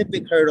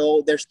scientific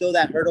hurdle, there's still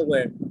that hurdle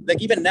where,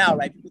 like even now,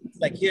 right? People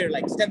like here,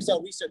 like stem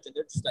cell research, and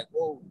they're just like,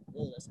 whoa,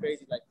 that's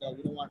crazy. Like, no,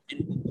 we don't want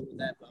anything to do with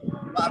that. Blah,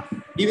 blah, blah.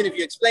 Even if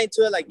you explain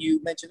to it, like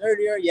you mentioned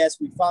earlier, yes,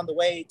 we found a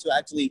way to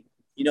actually,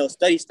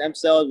 study stem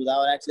cells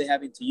without actually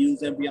having to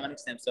use embryonic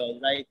stem cells,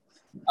 right?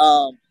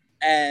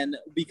 And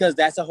because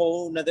that's a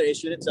whole nother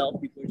issue in itself.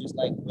 People are just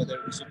like, whether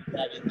we should be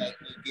having like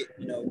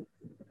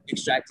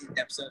extracting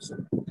stem cells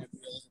from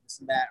embryos and this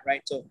and that,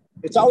 right? So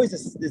it's always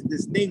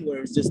this thing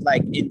where it's just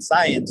like in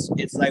science,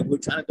 it's like we're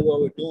trying to do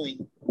what we're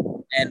doing,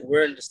 and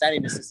we're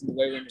understanding the system the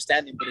way we're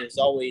understanding, but it's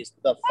always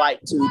the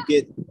fight to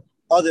get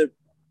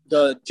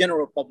the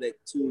general public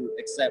to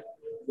accept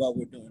what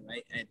we're doing,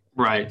 right? And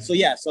right. So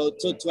yeah, so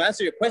to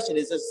answer your question,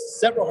 is there's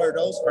several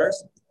hurdles.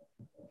 First,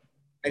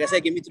 like I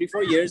said, give me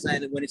 3-4 years,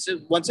 and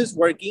once it's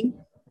working,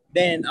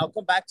 then I'll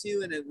come back to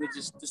you and then we'll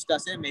just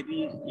discuss it.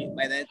 Maybe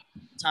by that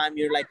time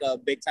you're like a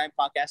big time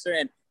podcaster,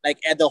 and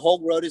the whole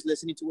world is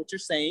listening to what you're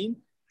saying,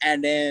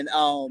 and then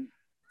I'm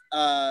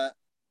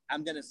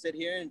gonna sit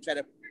here and try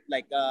to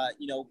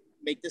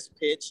make this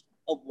pitch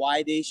of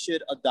why they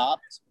should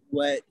adopt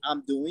what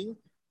I'm doing,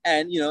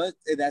 and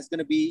that's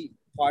gonna be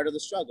part of the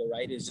struggle,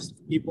 right? It's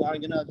just people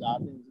aren't gonna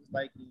adopt, and it's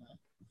like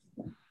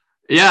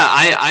Yeah,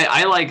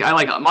 I like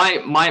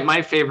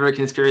my favorite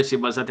conspiracy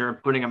was that they were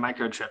putting a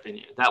microchip in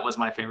you. That was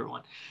my favorite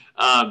one.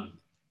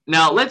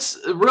 Now let's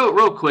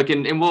real quick,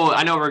 and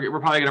I know we're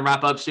probably gonna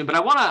wrap up soon, but I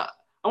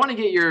wanna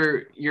get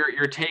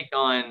your take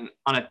on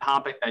a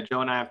topic that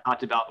Joe and I have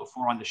talked about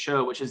before on the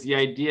show, which is the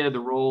idea of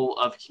the role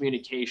of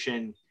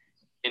communication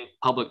in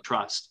public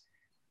trust.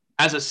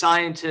 As a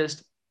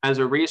scientist, as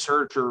a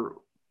researcher,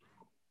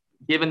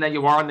 given that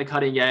you are on the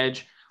cutting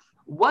edge,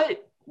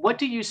 what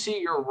do you see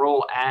your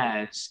role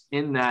as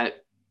in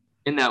that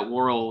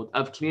world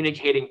of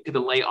communicating to the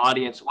lay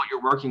audience what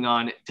you're working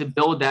on to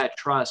build that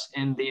trust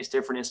in these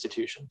different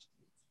institutions?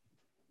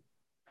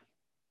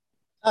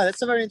 Oh,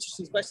 that's a very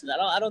interesting question.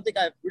 I don't think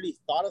I've really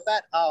thought of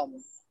that.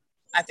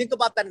 I think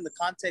about that in the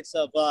context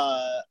of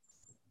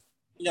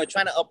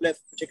trying to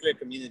uplift particular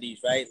communities,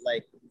 right?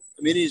 Like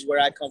communities where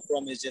I come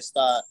from is just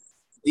that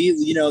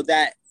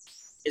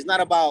it's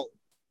not about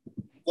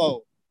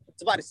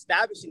it's about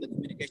establishing the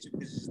communication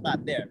because it's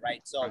not there,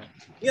 right? So,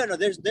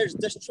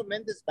 there's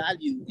tremendous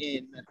value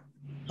in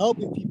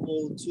helping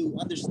people to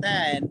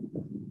understand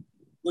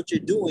what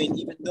you're doing,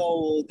 even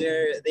though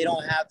they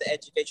don't have the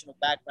educational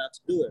background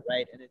to do it,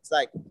 right? And it's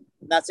like,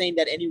 I'm not saying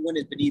that anyone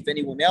is beneath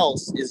anyone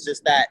else. It's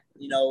just that,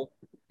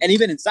 and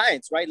even in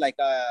science, right? Like,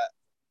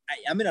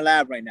 I'm in a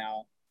lab right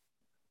now,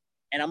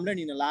 and I'm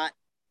learning a lot,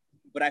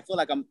 but I feel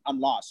like I'm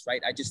lost,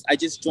 right? I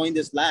just joined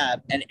this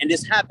lab, and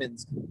this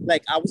happens.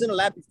 Like I was in a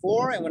lab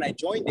before, and when I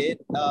joined it,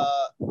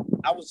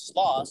 I was just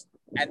lost.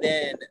 And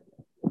then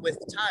with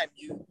time,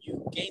 you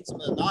gain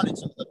some of the knowledge,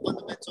 some of the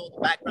fundamental,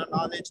 the background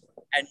knowledge,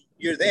 and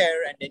you're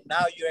there. And then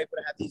now you're able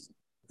to have these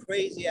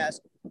crazy ass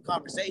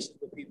conversations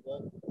with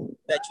people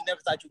that you never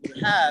thought you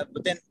would have.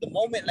 But then the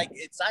moment, like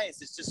in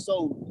science, it's just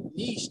so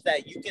niche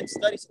that you can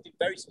study something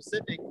very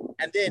specific,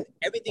 and then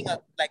everything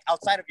like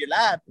outside of your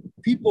lab,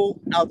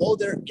 people, although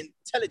they're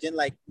intelligent,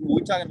 like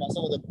we're talking about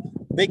some of the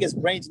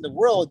biggest brains in the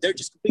world, they're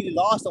just completely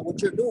lost on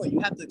what you're doing. You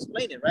have to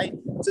explain it, right?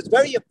 So it's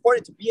very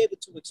important to be able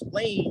to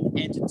explain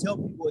and to tell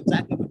people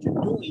exactly what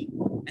you're doing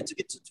and to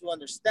get to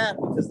understand,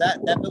 because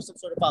that builds some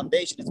sort of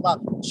foundation. It's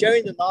about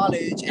sharing the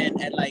knowledge and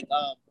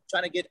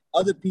trying to get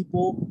other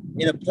people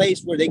in a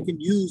place where they can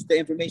use the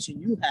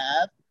information you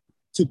have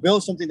to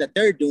build something that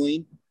they're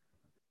doing.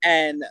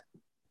 And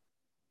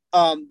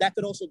that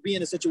could also be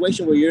in a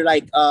situation where you're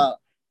like,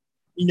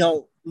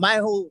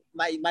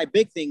 my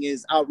big thing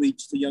is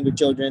outreach to younger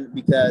children,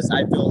 because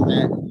I feel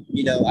that,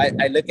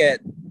 I look at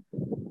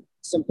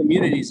some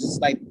communities, it's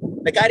like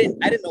I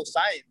didn't know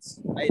science,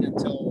 right?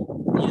 Until,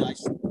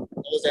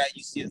 I was at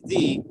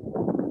UCSD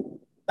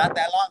not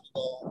that long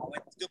ago. I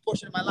went through a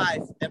portion of my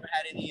life, never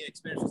had any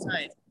experience with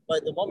science.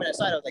 But the moment I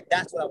saw it, I was like,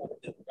 that's what I want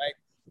to do, right?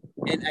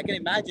 And I can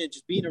imagine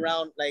just being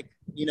around, I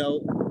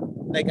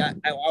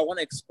want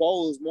to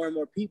expose more and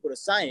more people to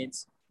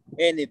science.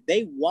 And if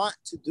they want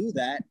to do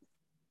that,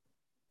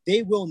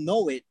 they will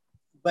know it,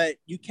 but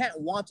you can't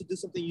want to do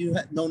something you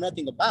know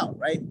nothing about,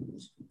 right?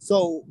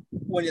 So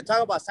when you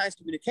talk about science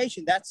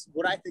communication, that's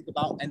what I think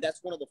about, and that's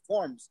one of the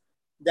forms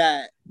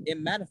that it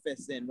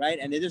manifests in, right?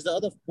 And there's the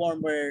other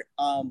form where,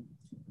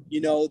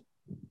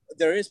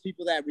 there is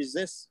people that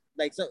resist,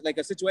 like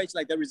a situation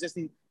like they're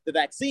resisting the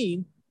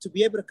vaccine, to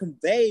be able to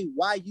convey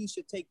why you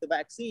should take the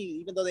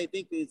vaccine, even though they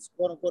think it's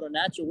quote unquote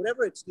unnatural,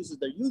 whatever excuses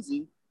they're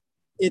using.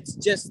 It's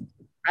just,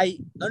 I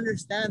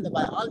understand the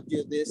biology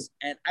of this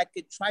and I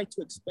could try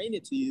to explain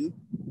it to you.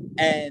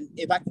 And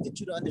if I can get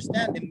you to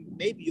understand, then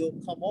maybe you'll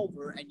come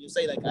over and you'll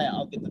say, like,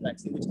 I'll get the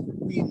vaccine, which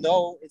we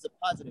know is a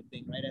positive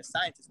thing, right? As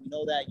scientists, we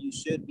know that you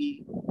should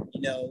be,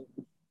 you know,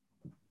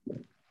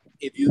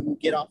 if you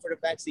get offered a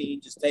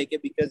vaccine, just take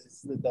it, because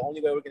it's the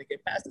only way we're going to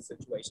get past the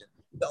situation.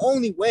 The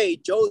only way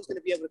Joe's going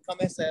to be able to come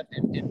SF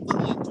and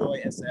fully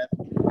enjoy SF,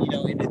 you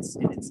know, in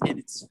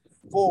its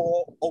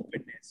full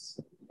openness,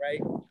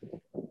 right?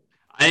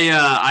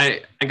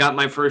 I got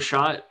my first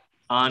shot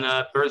on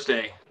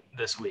Thursday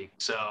this week,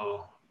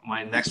 so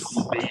my next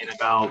one will be in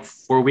about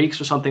 4 weeks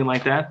or something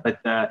like that.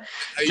 But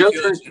Joe,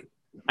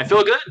 I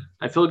feel good.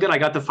 I feel good. I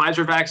got the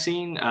Pfizer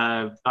vaccine.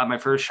 Got my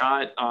first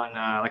shot on,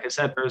 like I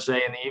said,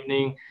 Thursday in the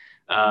evening.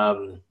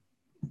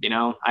 You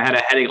know, I had a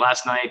headache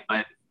last night,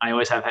 but I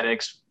always have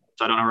headaches,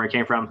 so I don't know where it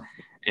came from.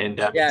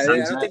 And I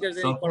don't think there's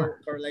any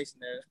correlation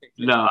there.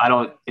 No, I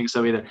don't think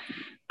so either.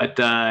 But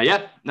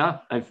yeah, no,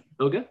 I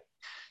feel good.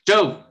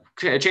 Joe,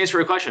 a chance for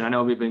a question. I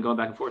know we've been going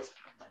back and forth.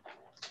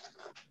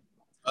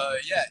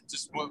 Yeah,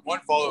 just one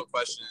follow-up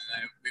question,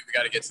 and then we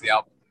got to get to the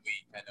album of the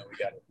week. I know we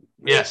got it.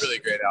 Yes. Really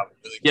great album.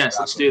 Really great yes,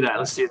 let's do that.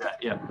 Let's do that.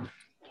 Yeah.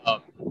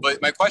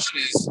 But my question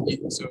is,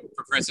 so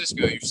for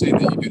Francisco, you're saying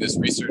that you do this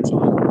research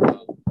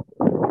on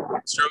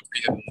stroke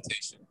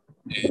rehabilitation,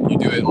 and you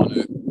do it on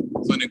a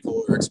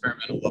clinical or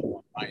experimental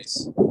level on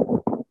mice.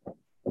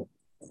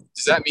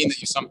 Does that mean that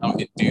you somehow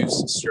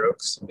induce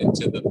strokes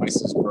into the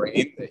mice's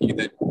brain that you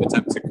then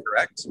attempt to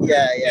correct?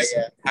 Yeah.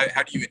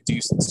 How do you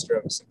induce the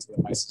strokes into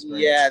the mice's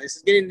brain? Yeah, this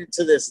is getting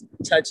into this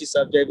touchy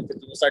subject because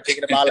people start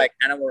thinking about like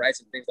animal rights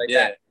and things like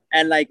that.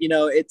 And like, you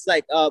know, it's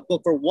like,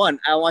 but for one,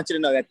 I want you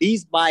to know that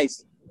these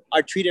mice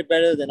are treated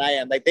better than I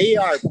am. Like, they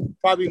are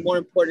probably more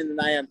important than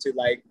I am to,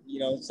 like, you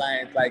know,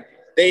 science. Like,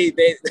 they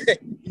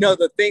you know,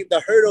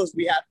 the hurdles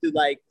we have to,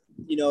 like,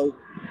 you know,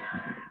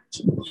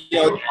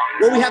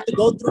 what we have to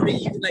go through to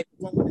even like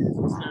perform with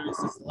this service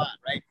is a lot,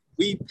 right?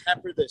 We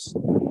pamper the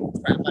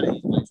crap out of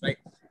these mice, right?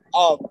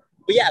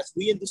 But yes,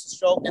 we induce a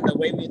stroke, and the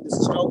way we induce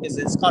a stroke is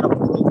it's called a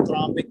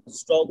prothrombic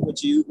stroke,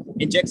 which you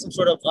inject some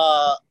sort of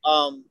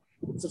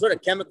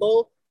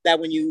chemical that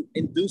when you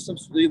introduce some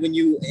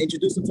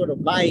sort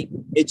of light,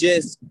 it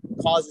just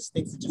causes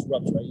things to just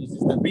rupture, right?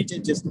 The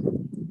region just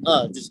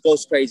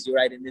goes crazy,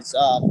 right? And it's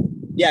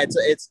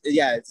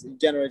in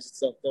general,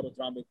 it's a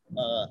photothrombic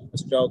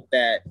stroke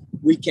that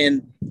we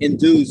can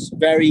induce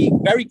very,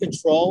 very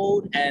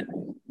controlled and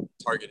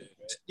targeted.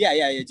 Right?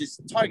 Yeah,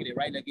 just targeted,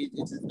 right? Like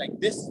it's just like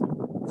this.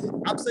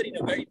 I'm studying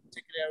a very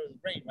particular area of the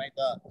brain,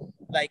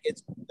 right?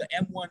 It's the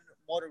M1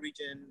 motor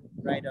region,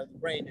 right, of the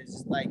brain is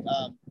just like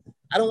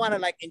I don't want to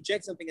like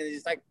inject something and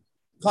just like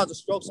cause a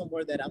stroke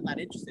somewhere that I'm not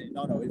interested in.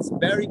 No, it's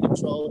very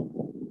controlled.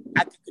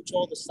 I can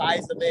control the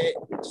size of it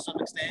to some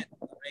extent,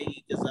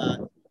 right? Because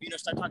you know,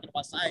 start talking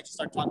about science, you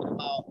start talking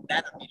about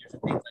nanometers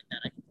and things like that.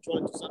 I can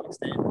control it to some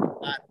extent,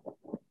 not,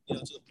 you know,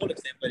 to the full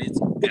extent, but it's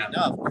good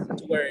enough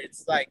to where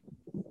it's like,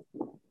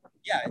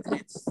 yeah,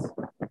 it's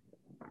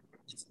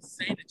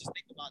insane to just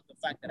think about the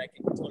fact that I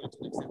can control it to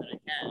the extent that I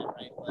can,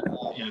 right?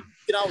 But you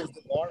can always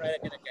do more, right?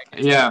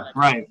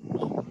 Right.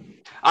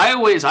 I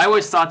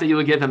always thought that you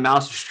would give a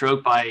mouse a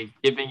stroke by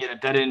giving it a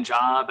dead-end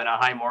job and a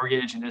high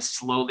mortgage and just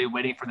slowly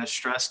waiting for the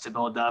stress to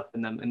build up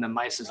in the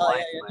mice's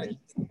life. Yeah.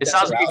 It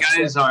sounds like you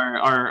guys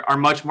are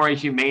much more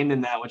humane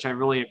than that, which I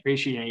really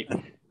appreciate.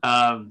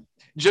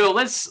 Joe,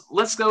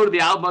 let's go to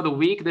the album of the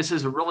week. This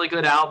is a really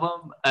good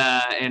album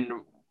and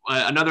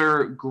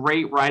another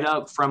great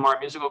write-up from our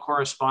musical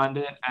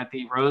correspondent at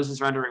the Roses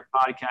Rendering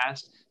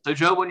podcast. So,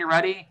 Joe, when you're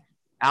ready,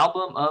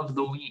 album of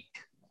the week.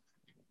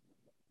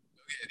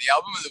 The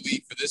album of the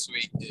week for this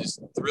week is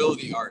Thrill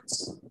of the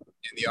Arts,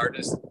 and the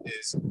artist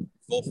is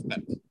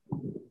Vulfpeck.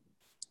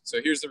 So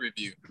here's the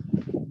review.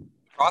 The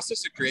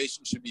process of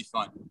creation should be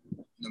fun.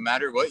 No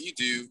matter what you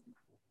do,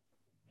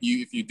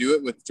 if you do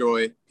it with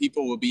joy,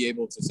 people will be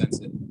able to sense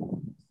it.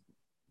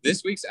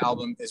 This week's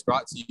album is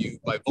brought to you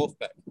by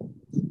Vulfpeck,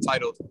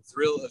 titled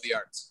Thrill of the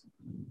Arts.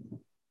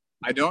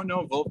 I don't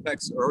know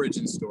Vulfpeck's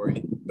origin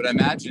story, but I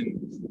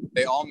imagine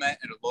they all met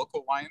at a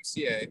local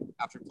YMCA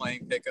after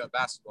playing pickup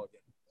basketball game.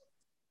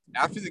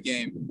 After the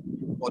game,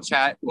 while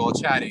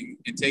chatting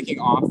and taking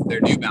off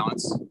their New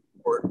Balance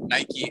or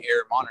Nike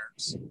Air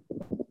Monarchs,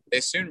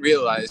 they soon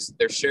realized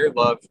their shared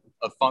love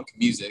of funk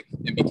music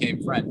and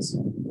became friends.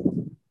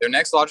 Their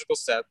next logical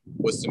step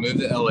was to move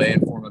to LA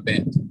and form a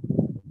band.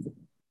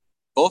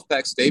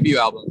 Vulfpeck's debut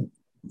album,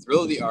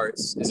 Thrill of the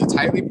Arts, is a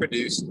tightly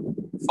produced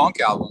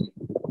funk album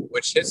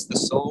which hits the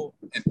soul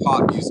and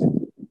pop music.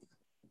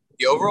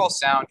 The overall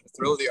sound of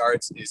Thrill of the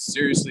Arts is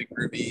seriously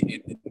groovy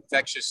and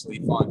infectiously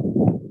fun.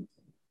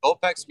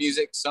 Vulfpeck's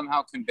music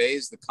somehow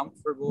conveys the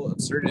comfortable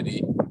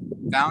absurdity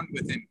found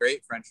within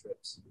great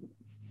friendships.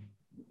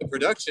 The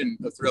production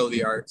of Thrill of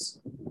the Arts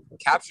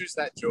captures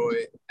that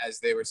joy as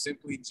they were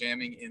simply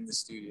jamming in the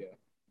studio.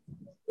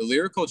 The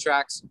lyrical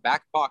tracks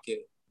Back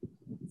Pocket,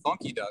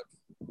 Funky Duck,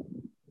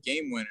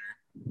 Game Winner,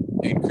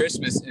 and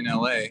Christmas in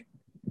LA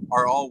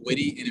are all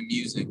witty and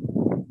amusing.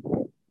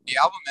 The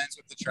album ends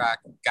with the track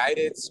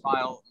Guided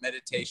Smile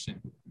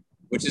Meditation,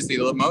 which is the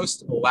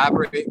most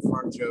elaborate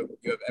fart joke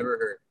you have ever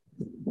heard.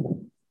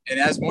 And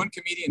as one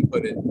comedian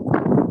put it,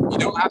 you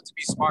don't have to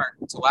be smart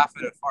to laugh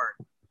at a fart,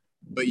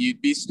 but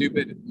you'd be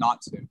stupid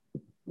not to.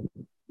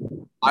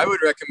 I would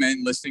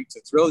recommend listening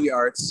to Thrill the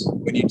Arts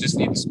when you just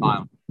need to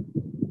smile.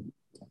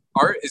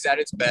 Art is at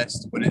its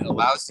best when it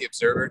allows the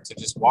observer to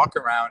just walk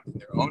around in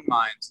their own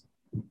minds,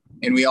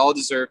 and we all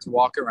deserve to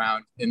walk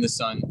around in the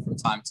sun from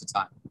time to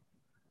time.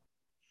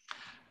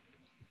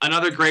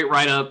 Another great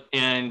write-up,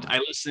 and I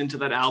listened to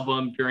that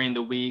album during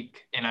the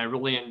week, and I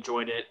really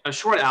enjoyed it. A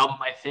short album,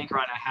 I think,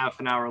 around a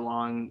half an hour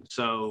long.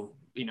 So,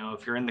 you know,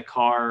 if you're in the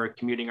car,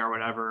 commuting or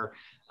whatever,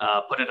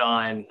 put it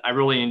on. I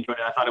really enjoyed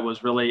it. I thought it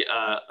was really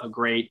a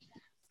great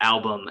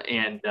album,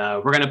 and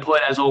we're going to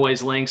put, as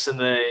always, links in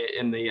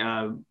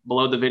the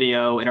below the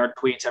video, in our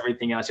tweets,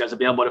 everything else. You guys will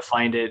be able to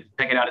find it.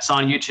 Check it out. It's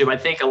on YouTube. I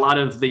think a lot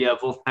of the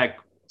Wolfpack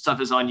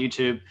stuff is on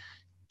YouTube.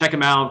 Check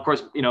them out. Of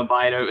course, you know,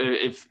 buy it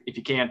if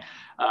you can.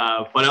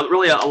 But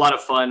really a lot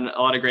of fun, a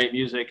lot of great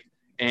music,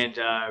 and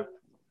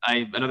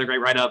another great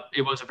write-up.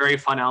 It was a very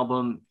fun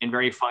album and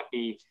very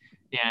funky,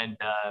 and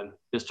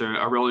just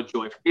a real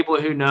joy. For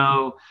people who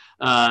know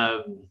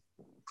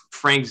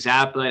Frank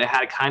Zappa, it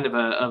had kind of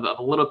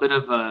a little bit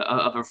of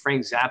a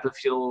Frank Zappa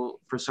feel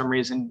for some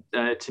reason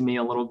to me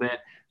a little bit.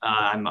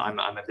 I'm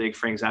a big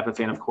Frank Zappa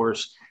fan, of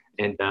course,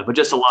 and but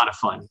just a lot of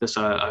fun. Just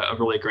a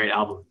really great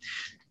album.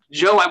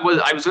 Joe, I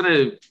was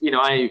gonna, you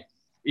know,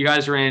 you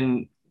guys are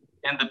in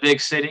the big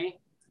city,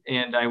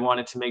 and I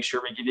wanted to make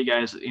sure we give you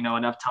guys, you know,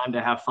 enough time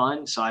to have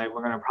fun. So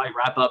we're gonna probably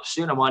wrap up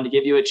soon. I wanted to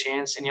give you a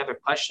chance. Any other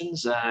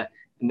questions?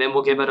 And then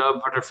we'll give it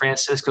over to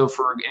Francisco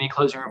for any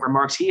closing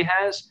remarks he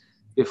has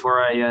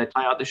before I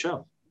tie out the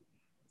show.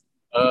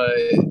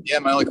 Yeah,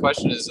 my only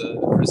question is,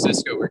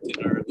 Francisco, where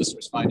can our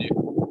listeners find you?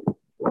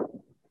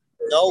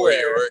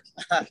 Nowhere.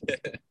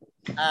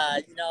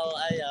 You know,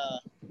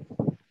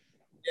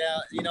 yeah,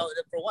 you know,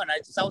 for one, I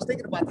was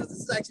thinking about this. This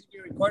is actually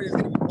being recorded. It's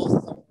going to be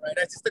posted somewhere, right?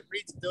 I just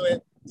agreed to do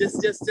it.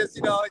 Just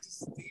you know,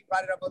 just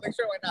brought it up. I'll make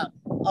sure why not.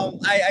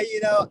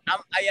 You know,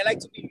 I like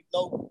to be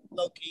low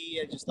key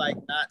and just like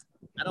not.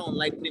 I don't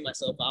like putting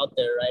myself out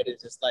there, right?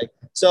 It's just like,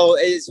 so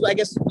it's, I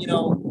guess, you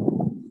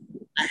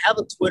know, I have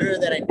a Twitter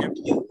that I never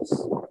use,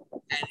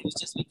 and it was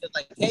just because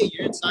like, hey,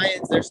 you're in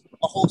science. There's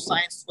a whole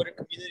science Twitter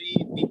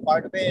community. Be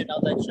part of it, and I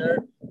was like, sure.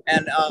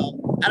 And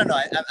I don't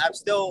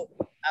know.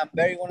 I'm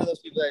very one of those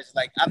people that's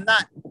like, I'm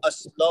not a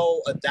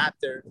slow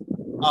adapter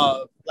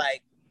of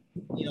like,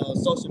 you know,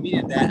 social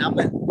media. That I'm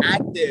an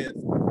active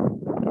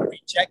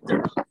rejecter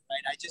of,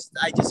 right? I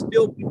just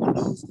feel people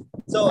lose.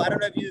 So I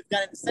don't know if you've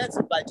gotten the sense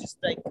of like, just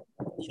like,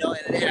 you know,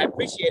 and I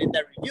appreciated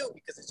that review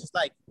because it's just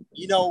like,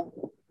 you know,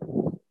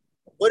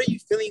 what are you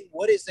feeling?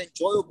 What is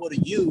enjoyable to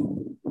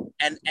you?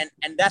 And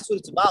that's what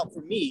it's about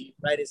for me,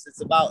 right?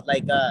 It's about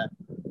like,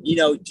 you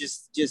know,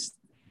 just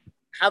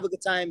have a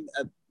good time,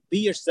 be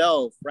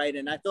yourself, right?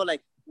 And I feel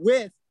like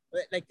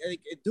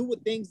do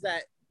with things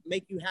that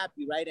make you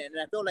happy, right? And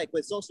I feel like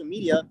with social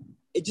media,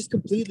 it just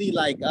completely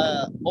like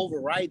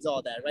overrides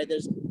all that, right?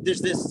 There's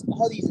this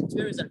all these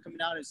experiences that are coming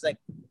out. And it's like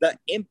the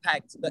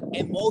impact, the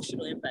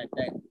emotional impact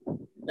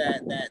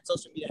that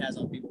social media has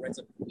on people, right?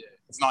 So yeah,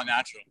 it's not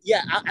natural.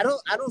 Yeah, I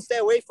don't stay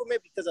away from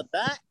it because of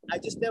that. I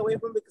just stay away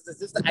from it because it's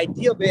just the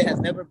idea of it has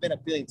never been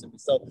appealing to me.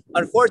 So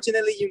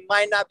unfortunately, you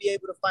might not be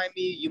able to find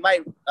me. You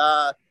might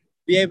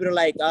be able to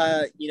like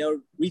you know,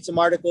 read some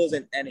articles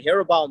and hear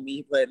about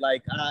me, but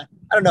like I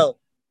don't know.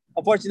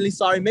 Unfortunately,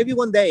 sorry. Maybe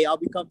one day I'll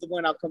be comfortable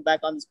and I'll come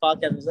back on this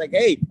podcast and it's like,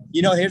 hey,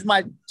 you know, here's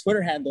my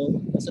Twitter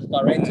handle. That's what it's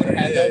called, right? Twitter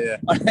handle,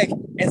 or like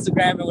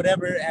Instagram and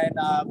whatever. And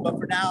but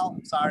for now,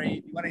 I'm sorry.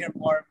 If you want to hear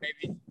more,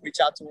 maybe reach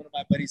out to one of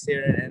my buddies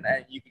here and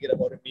you can get a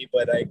hold of me.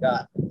 But like,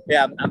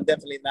 yeah, I'm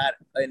definitely not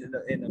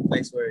in a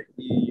place where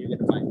you're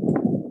gonna find me.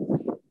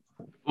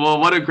 Well,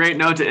 what a great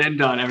note to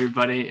end on,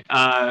 everybody.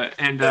 No,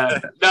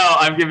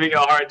 I'm giving you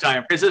a hard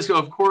time. Francisco,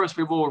 of course,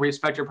 we will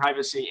respect your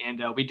privacy,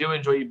 and we do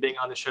enjoy you being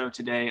on the show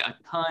today. A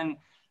ton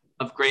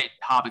of great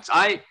topics.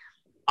 I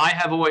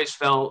have always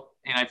felt,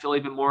 and I feel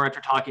even more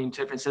after talking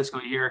to Francisco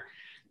here,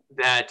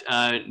 that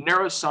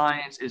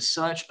neuroscience is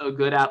such a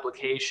good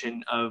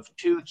application of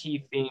two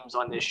key themes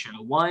on this show.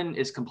 One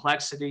is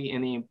complexity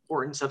and the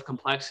importance of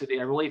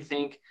complexity. I really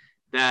think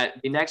that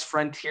the next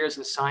frontiers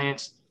in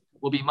science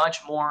will be much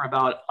more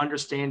about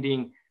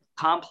understanding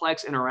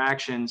complex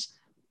interactions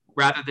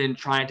rather than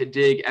trying to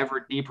dig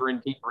ever deeper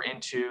and deeper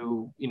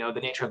into, you know, the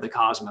nature of the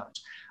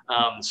cosmos.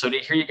 So to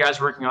hear you guys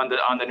working on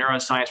the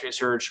neuroscience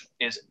research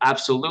is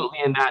absolutely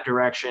in that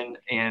direction,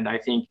 and I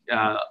think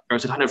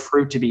there's a ton of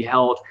fruit to be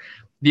held.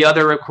 The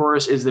other, of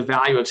course, is the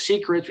value of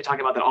secrets. We talk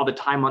about that all the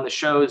time on the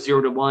show.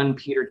 0 to 1,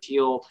 Peter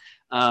Thiel.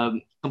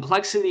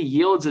 Complexity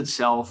yields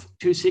itself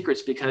to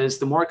secrets because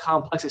the more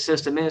complex a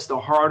system is, the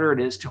harder it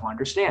is to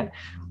understand.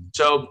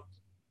 So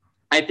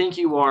I think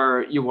you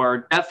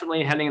are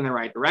definitely heading in the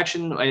right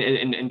direction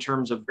in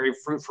terms of very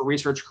fruitful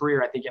research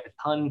career. I think you have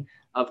a ton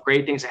of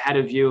great things ahead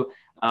of you.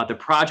 The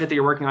project that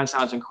you're working on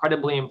sounds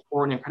incredibly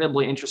important,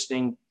 incredibly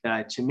interesting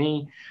to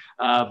me.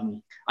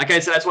 Like I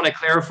said, I just want to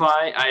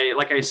clarify.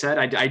 Like I said,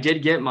 I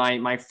did get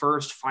my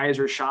first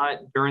Pfizer shot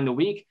during the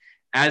week.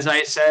 As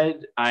I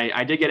said,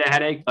 I did get a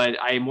headache, but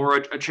I more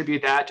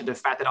attribute that to the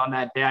fact that on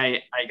that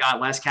day I got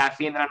less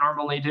caffeine than I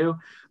normally do.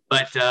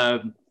 But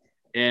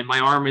and my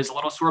arm is a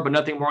little sore, but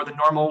nothing more than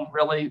normal,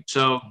 really.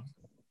 So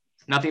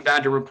nothing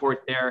bad to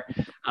report there.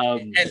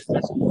 And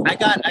I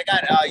got,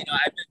 I've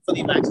been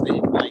fully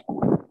vaccinated for like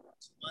 2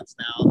 months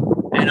now,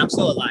 and I'm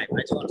still alive.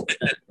 I just want to put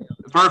that.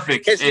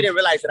 Perfect. In case you didn't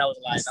realize that I was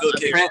alive. I'm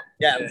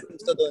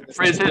still doing this.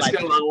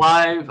 Francisco,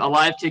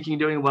 alive, kicking,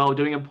 doing well,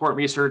 doing important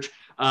research.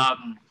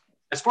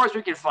 As far as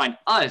we can find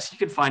us, you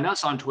can find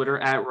us on Twitter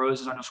at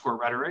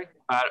roses_rhetoric,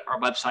 at our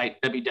website,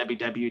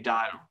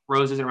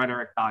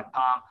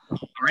 www.rosesandrhetoric.com.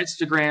 Our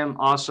Instagram,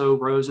 also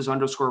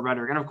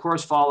roses_rhetoric. And of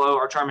course, follow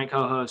our charming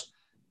co-host,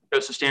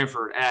 Joseph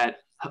Stanford, at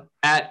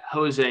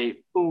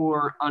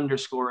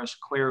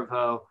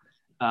Jose4_Cuervo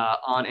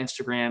on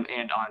Instagram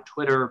and on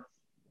Twitter.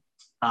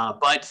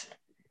 But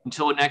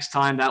until next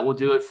time, that will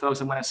do it,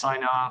 folks. I'm going to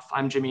sign off.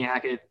 I'm Jimmy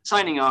Hackett,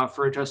 signing off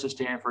for Joseph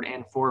Stanford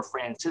and for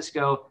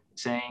Francisco,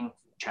 saying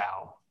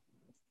ciao.